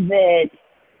that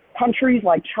countries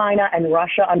like China and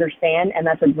Russia understand, and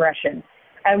that's aggression.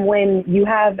 And when you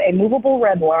have a movable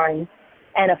red line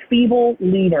and a feeble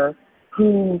leader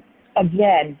who,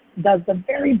 again, does the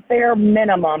very bare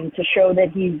minimum to show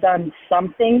that he's done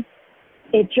something,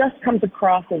 it just comes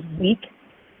across as weak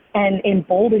and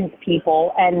emboldens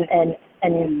people and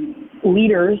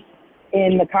leaders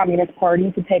in the Communist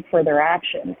Party to take further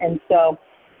action. And so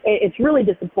it's really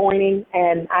disappointing,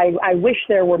 and I wish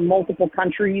there were multiple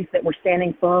countries that were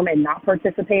standing firm and not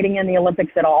participating in the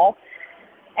Olympics at all.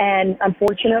 And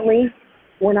unfortunately,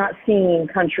 we're not seeing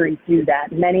countries do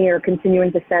that. Many are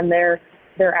continuing to send their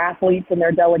athletes and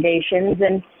their delegations,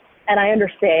 and I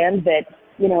understand that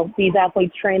these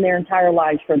athletes train their entire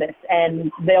lives for this,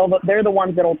 and they're the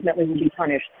ones that ultimately will be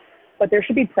punished. But there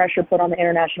should be pressure put on the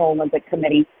International Olympic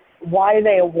Committee. Why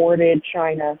they awarded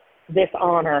China this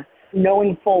honor,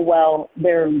 knowing full well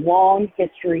their long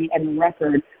history and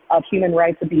record of human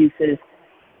rights abuses,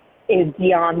 is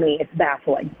beyond me. It's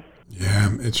baffling. Yeah,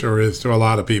 it sure is to a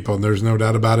lot of people, and there's no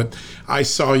doubt about it. I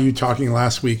saw you talking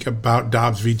last week about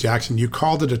Dobbs v. Jackson. You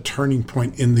called it a turning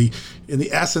point in the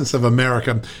essence of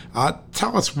America.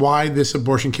 Tell us why this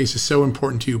abortion case is so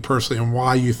important to you personally, and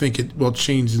why you think it will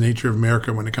change the nature of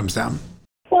America when it comes down.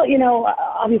 Well,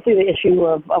 obviously the issue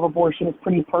of abortion is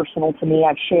pretty personal to me.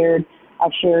 I've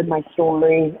shared my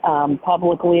story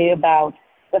publicly about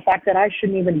the fact that I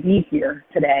shouldn't even be here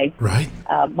today. Right.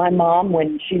 My mom,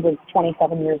 when she was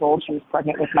 27 years old, she was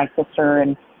pregnant with my sister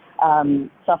and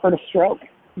suffered a stroke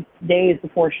days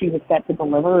before she was set to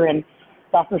deliver. And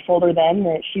doctors told her then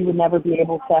that she would never be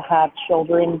able to have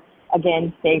children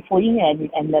again safely,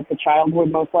 and that the child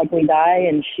would most likely die,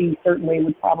 and she certainly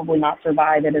would probably not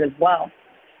survive it as well.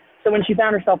 So when she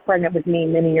found herself pregnant with me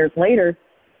many years later,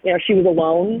 she was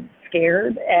alone,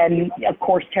 scared, and of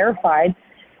course terrified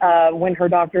when her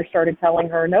doctor started telling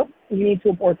her, nope, you need to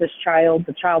abort this child.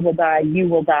 The child will die. You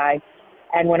will die.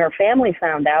 And when her family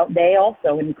found out, they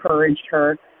also encouraged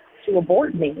her to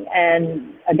abort me.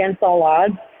 And against all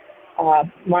odds,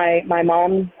 my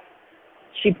mom,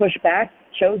 she pushed back,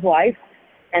 chose life,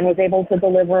 and was able to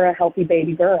deliver a healthy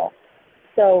baby girl.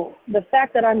 So the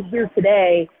fact that I'm here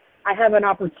today, I have an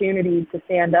opportunity to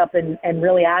stand up and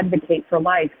really advocate for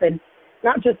life. And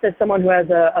not just as someone who has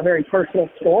a very personal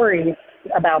story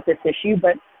about this issue,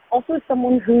 but also as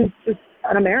someone who's just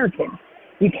an American.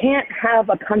 You can't have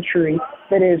a country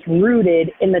that is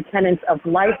rooted in the tenets of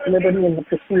life, liberty, and the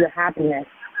pursuit of happiness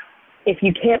if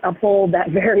you can't uphold that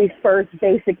very first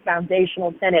basic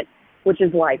foundational tenet, which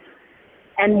is life.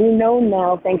 And we know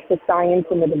now, thanks to science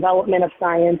and the development of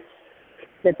science,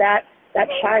 that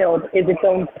child is its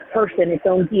own person, its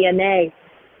own DNA.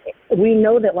 We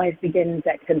know that life begins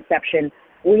at conception.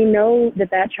 We know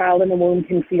that child in the womb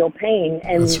can feel pain.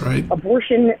 And that's right.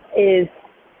 Abortion is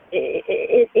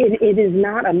it is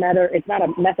not a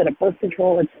method of birth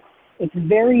control. It's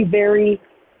very, very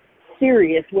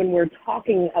serious when we're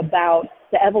talking about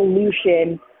the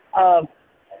evolution of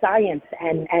science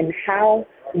and how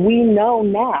we know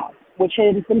now, which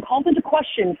has been called into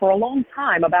question for a long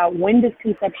time, about when does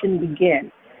conception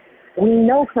begin. We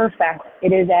know for a fact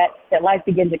it is that life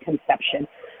begins at conception.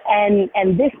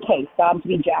 And this case, Dobbs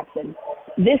v. Jackson,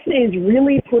 this is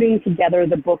really putting together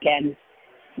the bookends,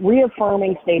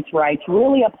 reaffirming states' rights,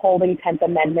 really upholding 10th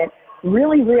Amendment,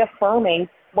 really reaffirming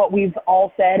what we've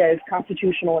all said as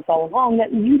constitutionalists all along,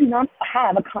 that you do not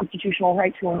have a constitutional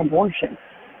right to an abortion.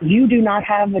 You do not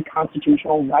have the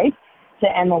constitutional right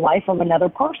to end the life of another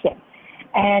person.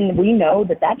 And we know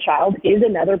that child is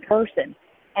another person.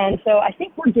 And so I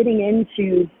think we're getting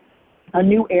into a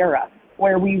new era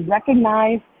where we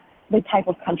recognize the type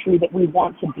of country that we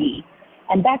want to be.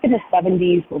 And back in the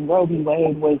 70s, when Roe v.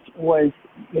 Wade was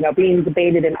being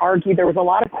debated and argued, there was a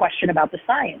lot of question about the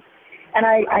science. And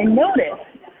I noticed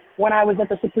when I was at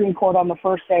the Supreme Court on the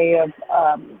first day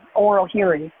of oral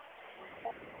hearings,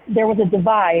 there was a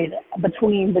divide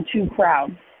between the two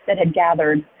crowds that had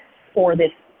gathered for the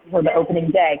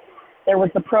opening day. There was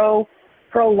the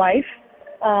pro-life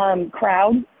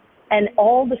crowd, and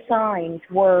all the signs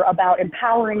were about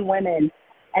empowering women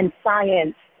and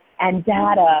science and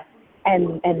data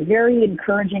and very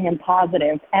encouraging and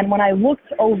positive. And when I looked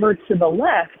over to the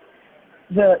left,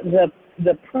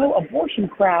 the pro-abortion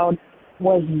crowd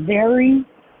was very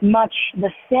much the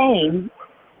same.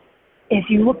 If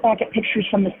you look back at pictures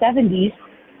from the 70s,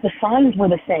 the signs were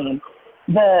the same.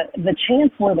 The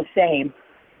chants were the same.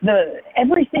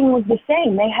 Everything was the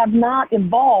same. They have not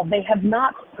evolved. They have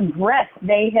not progressed.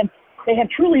 They have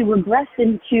truly regressed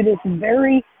into this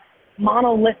very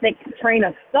monolithic train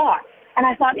of thought. And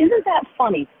I thought, isn't that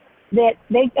funny that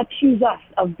they accuse us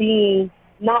of being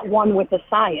not one with the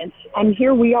science, and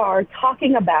here we are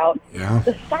talking about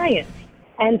the science.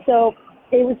 And so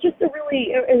it was just a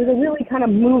really kind of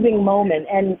moving moment.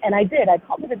 And I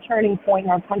called it a turning point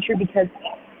in our country, because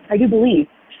I do believe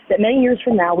that many years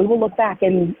from now, we will look back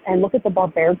and look at the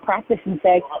barbaric practice and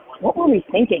say, what were we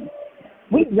thinking?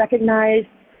 We recognize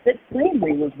that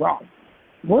slavery was wrong.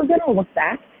 We're going to look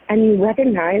back and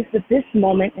recognize that this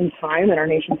moment in time in our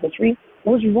nation's history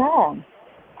was wrong.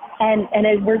 And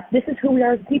this is who we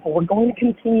are as people. We're going to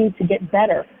continue to get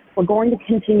better. We're going to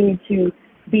continue to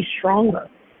be stronger.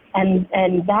 And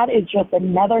that is just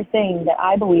another thing that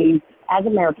I believe as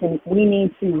Americans we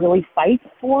need to really fight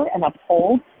for and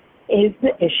uphold, is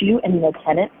the issue and the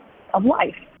tenet of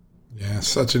life. Yeah,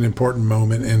 such an important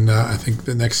moment, and I think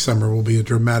the next summer will be a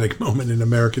dramatic moment in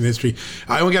American history.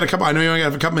 I know you only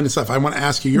have a couple minutes left. I want to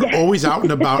ask you, you're always out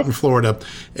and about in Florida,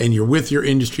 and you're with your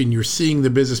industry, and you're seeing the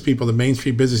business people, the Main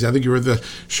Street business. I think you were the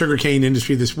sugarcane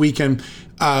industry this weekend.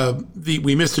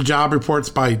 We missed the job reports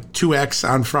by 2x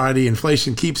on Friday.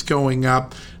 Inflation keeps going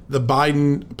up. The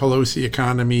Biden-Pelosi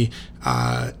economy,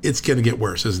 it's going to get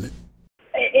worse, isn't it?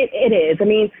 It is. I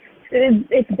mean,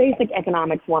 it's basic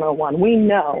economics 101. We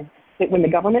know that when the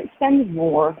government spends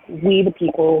more, we, the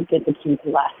people, get to keep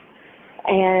less.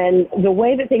 And the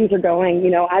way that things are going,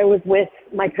 I was with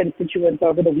my constituents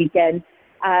over the weekend.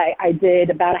 I did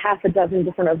about a half a dozen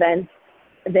different events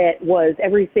that was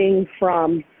everything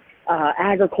from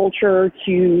agriculture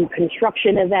to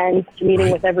construction events, to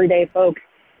meeting with everyday folks.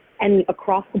 And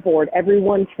across the board,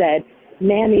 everyone said,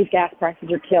 man, these gas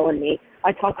prices are killing me.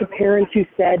 I talked to parents who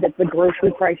said that the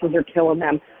grocery prices are killing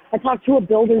them. I talked to a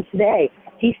builder today.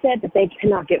 He said that they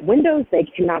cannot get windows, they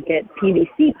cannot get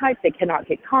PVC pipe, they cannot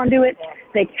get conduit,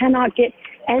 they cannot get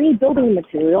any building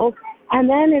materials. And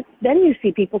then you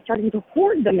see people starting to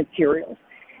hoard the materials.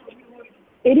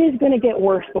 It is going to get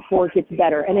worse before it gets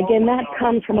better. And again, that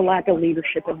comes from a lack of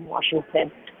leadership in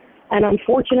Washington. And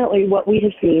unfortunately, what we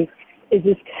have seen is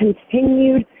this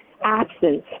continued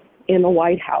absence in the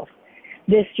White House.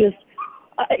 This just,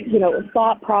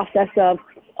 thought process of,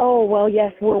 oh, well,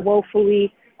 yes, we're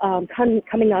woefully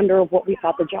coming under what we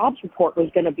thought the jobs report was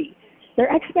going to be.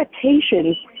 Their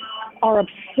expectations are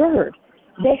absurd.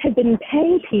 They have been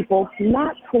paying people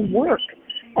not to work.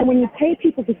 And when you pay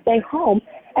people to stay home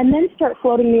and then start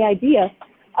floating the idea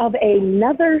of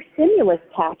another stimulus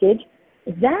package,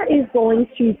 that is going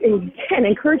to, again,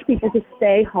 encourage people to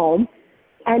stay home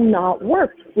and not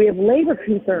work. We have labor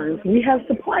concerns. We have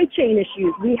supply chain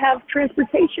issues. We have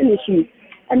transportation issues.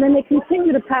 And then they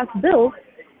continue to pass bills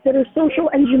that are social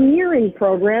engineering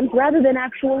programs rather than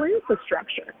actual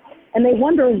infrastructure. And they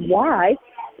wonder why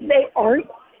they aren't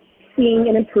seeing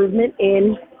an improvement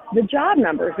in the job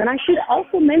numbers. And I should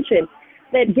also mention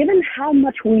that given how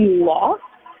much we lost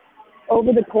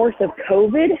over the course of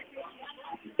COVID,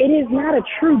 it is not a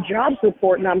true jobs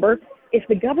report number if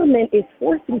the government is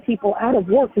forcing people out of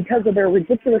work because of their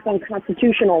ridiculous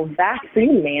unconstitutional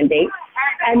vaccine mandate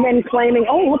and then claiming,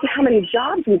 oh, look at how many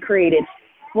jobs we created.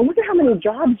 Well, look at how many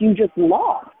jobs you just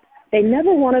lost. They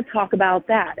never want to talk about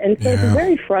that. And so it's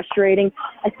very frustrating.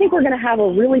 I think we're going to have a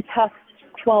really tough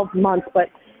 12 months, but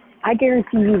I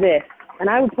guarantee you this, and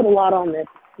I would put a lot on this,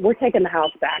 we're taking the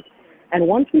House back. And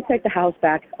once we take the House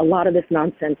back, a lot of this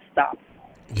nonsense stops.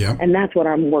 Yeah. And that's what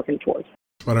I'm working towards.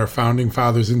 What our founding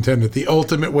fathers intended. The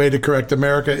ultimate way to correct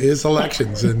America is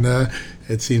elections. And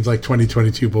it seems like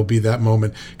 2022 will be that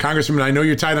moment. Congresswoman, I know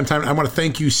you're tight on time. I want to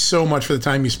thank you so much for the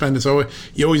time you spend. So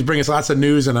you always bring us lots of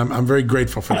news, and I'm very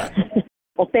grateful for that.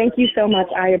 Well, thank you so much.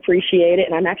 I appreciate it.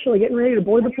 And I'm actually getting ready to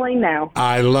board the plane now.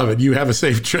 I love it. You have a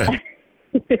safe trip.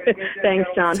 Thanks,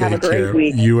 John. Have a great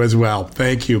week. You as well.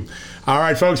 Thank you. All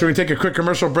right, folks, we're going to take a quick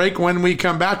commercial break. When we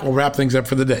come back, we'll wrap things up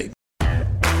for the day.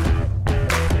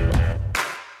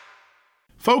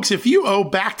 Folks, if you owe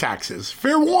back taxes,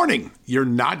 fair warning, you're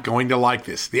not going to like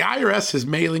this. The IRS is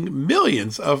mailing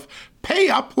millions of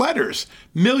pay-up letters.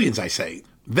 Millions, I say.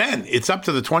 Then it's up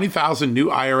to the 20,000 new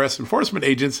IRS enforcement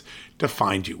agents to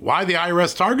find you. Why the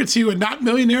IRS targets you and not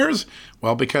millionaires?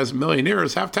 Well, because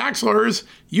millionaires have tax lawyers.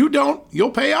 You don't, you'll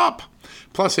pay up.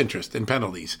 Plus interest and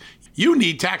penalties. You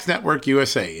need Tax Network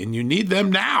USA, and you need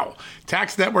them now.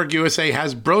 Tax Network USA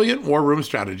has brilliant war room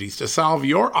strategies to solve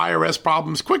your IRS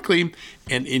problems quickly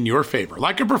and in your favor.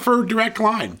 Like a preferred direct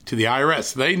line to the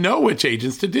IRS. They know which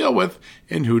agents to deal with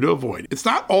and who to avoid. It's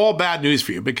not all bad news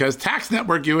for you because Tax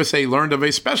Network USA learned of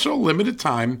a special limited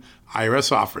time IRS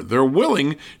offer. They're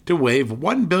willing to waive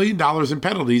 $1 billion in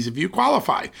penalties if you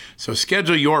qualify. So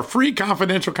schedule your free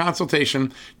confidential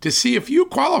consultation to see if you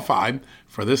qualify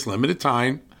for this limited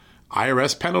time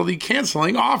IRS penalty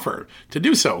canceling offer. To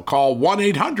do so, call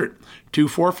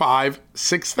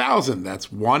 1-800-245-6000. That's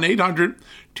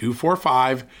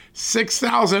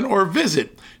 1-800-245-6000 or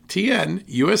visit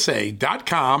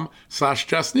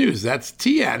tnusa.com/justnews. That's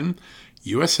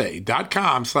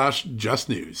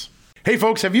tnusa.com/justnews. Hey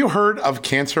folks, have you heard of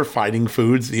cancer-fighting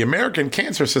foods? The American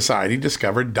Cancer Society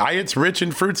discovered diets rich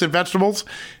in fruits and vegetables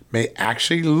may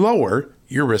actually lower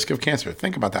your risk of cancer.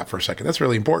 Think about that for a second. That's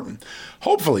really important.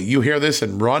 Hopefully you hear this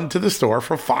and run to the store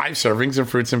for 5 servings of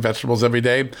fruits and vegetables every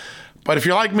day. But if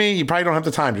you're like me, you probably don't have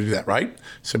the time to do that, right?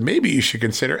 So maybe you should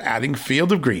consider adding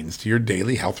Field of Greens to your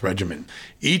daily health regimen.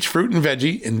 Each fruit and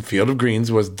veggie in Field of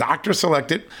Greens was doctor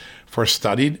selected for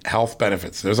studied health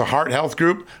benefits. There's a heart health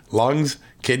group, lungs,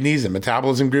 kidneys, and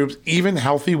metabolism groups, even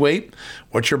healthy weight.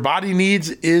 What your body needs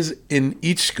is in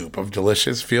each scoop of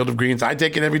delicious Field of Greens. I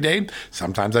take it every day.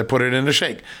 Sometimes I put it in a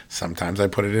shake. Sometimes I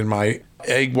put it in my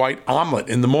egg white omelet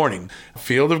in the morning.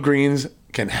 Field of Greens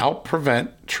can help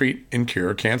prevent, treat, and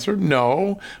cure cancer?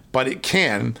 No, but it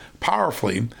can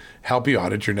powerfully help you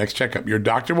out at your next checkup. Your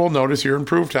doctor will notice your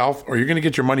improved health or you're going to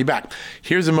get your money back.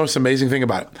 Here's the most amazing thing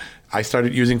about it. I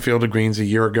started using Field of Greens a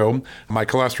year ago. My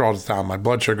cholesterol is down, my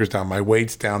blood sugar is down, my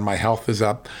weight's down, my health is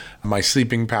up, my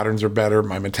sleeping patterns are better,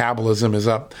 my metabolism is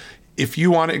up. If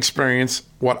you want to experience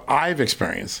what I've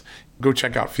experienced, go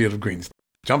check out Field of Greens.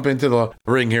 Jump into the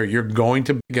ring here. You're going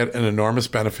to get an enormous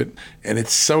benefit. And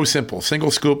it's so simple. Single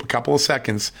scoop, a couple of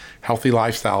seconds, healthy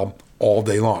lifestyle, all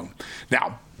day long.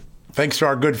 Now, thanks to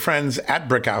our good friends at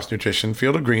Brickhouse Nutrition,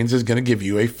 Field of Greens is going to give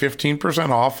you a 15%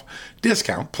 off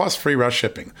discount plus free rush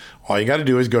shipping. All you got to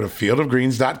do is go to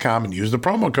fieldofgreens.com and use the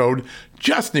promo code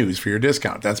JUSTNEWS for your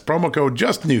discount. That's promo code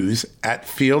JUSTNEWS at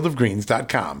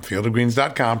fieldofgreens.com.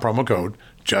 Fieldofgreens.com, promo code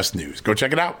JUSTNEWS. Go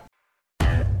check it out.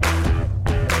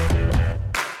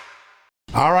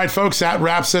 All right, folks, that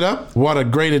wraps it up. What a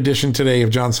great edition today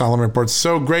of John Solomon Reports.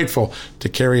 So grateful to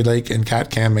Carrie Lake and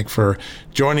Kat Kamick for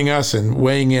joining us and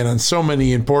weighing in on so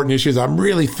many important issues. I'm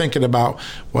really thinking about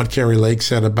what Carrie Lake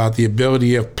said about the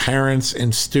ability of parents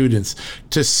and students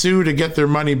to sue to get their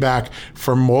money back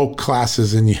from woke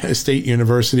classes in state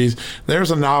universities.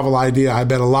 There's a novel idea I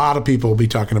bet a lot of people will be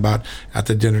talking about at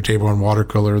the dinner table and water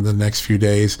cooler in the next few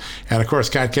days. And of course,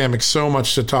 Kat Kamick, so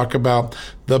much to talk about: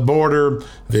 the border,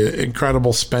 the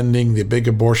incredible spending, the big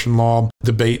abortion law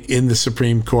debate in the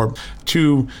Supreme Court,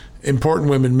 two important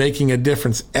women making a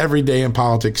difference every day in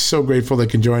politics. So grateful they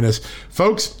can join us.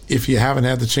 Folks, if you haven't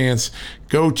had the chance,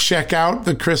 go check out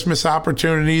the Christmas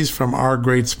opportunities from our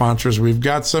great sponsors. We've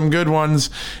got some good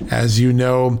ones. As you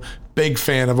know, big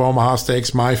fan of Omaha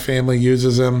Steaks. My family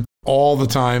uses them all the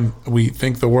time. We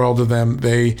think the world of them.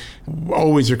 They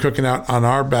always are cooking out on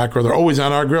our back, or they're always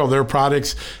on our grill. Their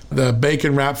products, the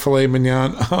bacon wrap filet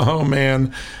mignon, oh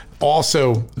man.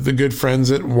 Also, the good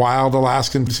friends at Wild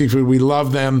Alaskan Seafood. We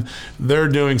love them. They're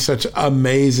doing such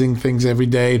amazing things every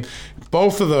day.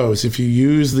 Both of those, if you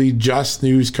use the Just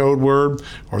News code word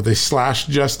or the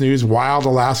 /Just News,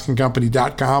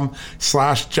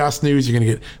 wildalaskancompany.com/Just News, you're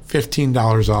going to get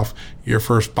 $15 off your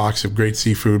first box of great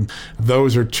seafood.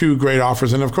 Those are two great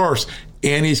offers. And of course,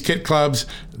 Annie's Kit Clubs,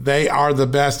 they are the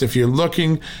best. If you're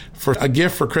looking for a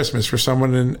gift for Christmas for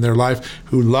someone in their life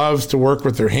who loves to work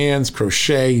with their hands,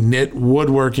 crochet, knit,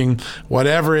 woodworking,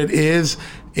 whatever it is,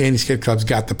 Annie's Kit Club's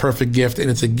got the perfect gift, and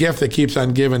it's a gift that keeps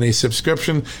on giving, a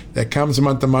subscription that comes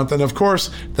month to month. And of course,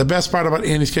 the best part about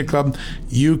Annie's Kit Club,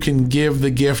 you can give the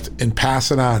gift and pass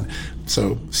it on.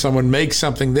 So someone makes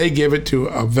something, they give it to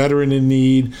a veteran in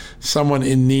need, someone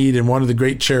in need, and one of the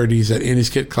great charities that Annie's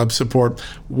Kit Club support.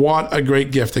 What a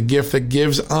great gift, a gift that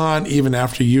gives on even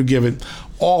after you give it.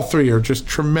 All three are just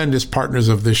tremendous partners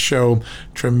of this show,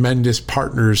 tremendous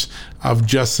partners of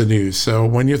Just the News. So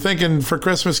when you're thinking for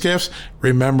Christmas gifts,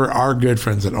 remember our good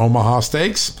friends at Omaha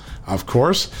Steaks, of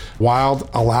course, Wild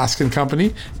Alaskan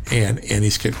Company, and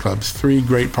Annie's Kit Clubs. Three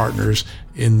great partners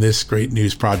in this great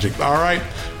news project. All right,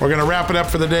 we're going to wrap it up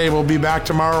for the day. We'll be back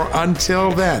tomorrow.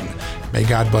 Until then, may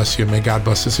God bless you. May God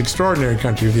bless this extraordinary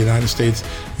country of the United States.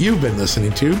 You've been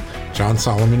listening to John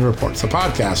Solomon Reports, a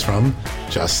podcast from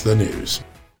Just the News.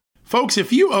 Folks,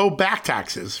 if you owe back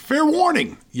taxes, fair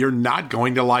warning, you're not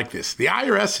going to like this. The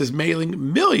IRS is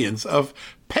mailing millions of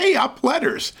pay-up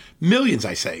letters. Millions,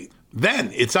 I say.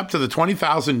 Then it's up to the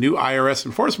 20,000 new IRS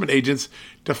enforcement agents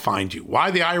to find you.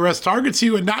 Why the IRS targets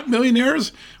you and not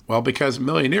millionaires? Well, because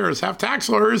millionaires have tax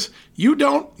lawyers. You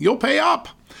don't, you'll pay up.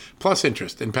 Plus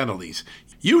interest and penalties.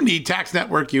 You need Tax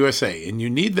Network USA, and you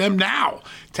need them now.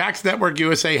 Tax Network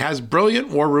USA has brilliant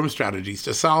war room strategies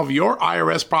to solve your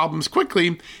IRS problems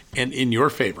quickly and in your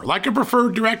favor. Like a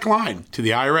preferred direct line to the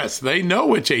IRS, they know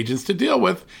which agents to deal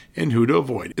with and who to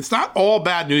avoid. It's not all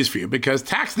bad news for you, because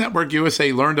Tax Network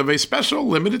USA learned of a special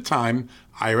limited time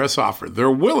IRS offer.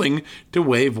 They're willing to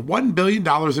waive $1 billion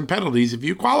in penalties if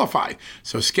you qualify.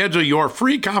 So schedule your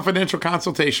free confidential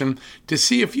consultation to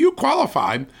see if you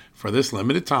qualify for this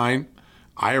limited time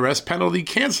IRS penalty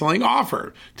canceling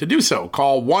offer. To do so,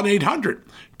 call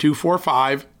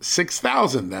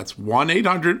 1-800-245-6000. That's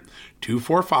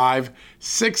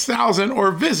 1-800-245-6000,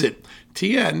 or visit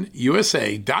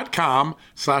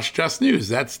tnusa.com/justnews.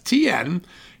 That's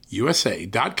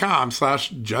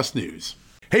tnusa.com/justnews.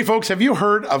 Hey folks, have you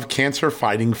heard of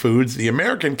cancer-fighting foods? The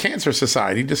American Cancer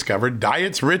Society discovered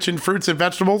diets rich in fruits and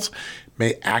vegetables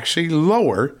may actually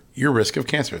lower your risk of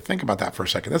cancer. Think about that for a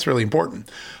second. That's really important.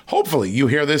 Hopefully you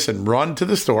hear this and run to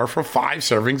the store for 5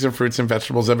 servings of fruits and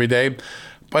vegetables every day.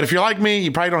 But if you're like me,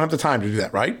 you probably don't have the time to do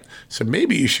that, right? So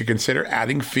maybe you should consider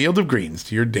adding Field of Greens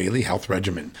to your daily health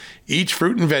regimen. Each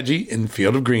fruit and veggie in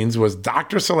Field of Greens was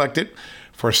doctor selected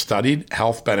for studied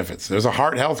health benefits. There's a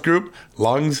heart health group,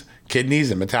 lungs,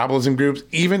 kidneys, and metabolism groups,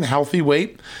 even healthy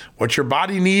weight. What your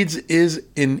body needs is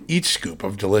in each scoop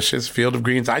of delicious Field of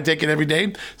Greens. I take it every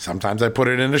day. Sometimes I put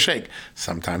it in a shake.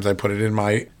 Sometimes I put it in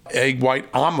my egg white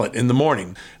omelet in the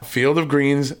morning. Field of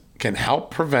Greens can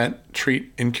help prevent,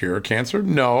 treat, and cure cancer?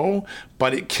 No,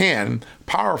 but it can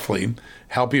powerfully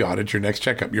help you out at your next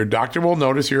checkup. Your doctor will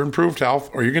notice your improved health,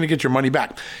 or you're going to get your money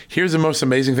back. Here's the most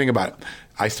amazing thing about it.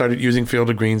 I started using Field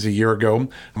of Greens a year ago.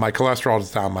 My cholesterol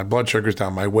is down, my blood sugar's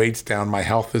down, my weight's down, my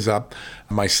health is up,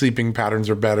 my sleeping patterns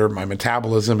are better, my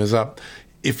metabolism is up.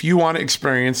 If you want to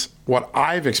experience what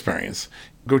I've experienced,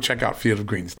 go check out Field of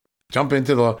Greens. Jump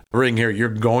into the ring here. You're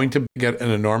going to get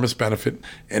an enormous benefit.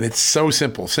 And it's so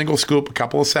simple. Single scoop, a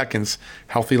couple of seconds,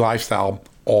 healthy lifestyle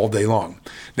all day long.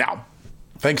 Now,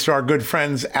 thanks to our good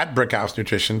friends at Brickhouse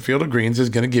Nutrition, Field of Greens is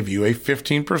going to give you a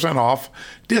 15% off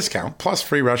discount plus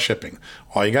free rush shipping.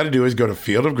 All you got to do is go to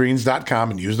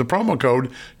fieldofgreens.com and use the promo code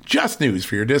JUSTNEWS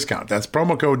for your discount. That's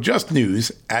promo code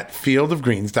JUSTNEWS at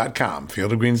fieldofgreens.com.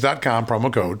 Fieldofgreens.com,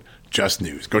 promo code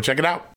JUSTNEWS. Go check it out.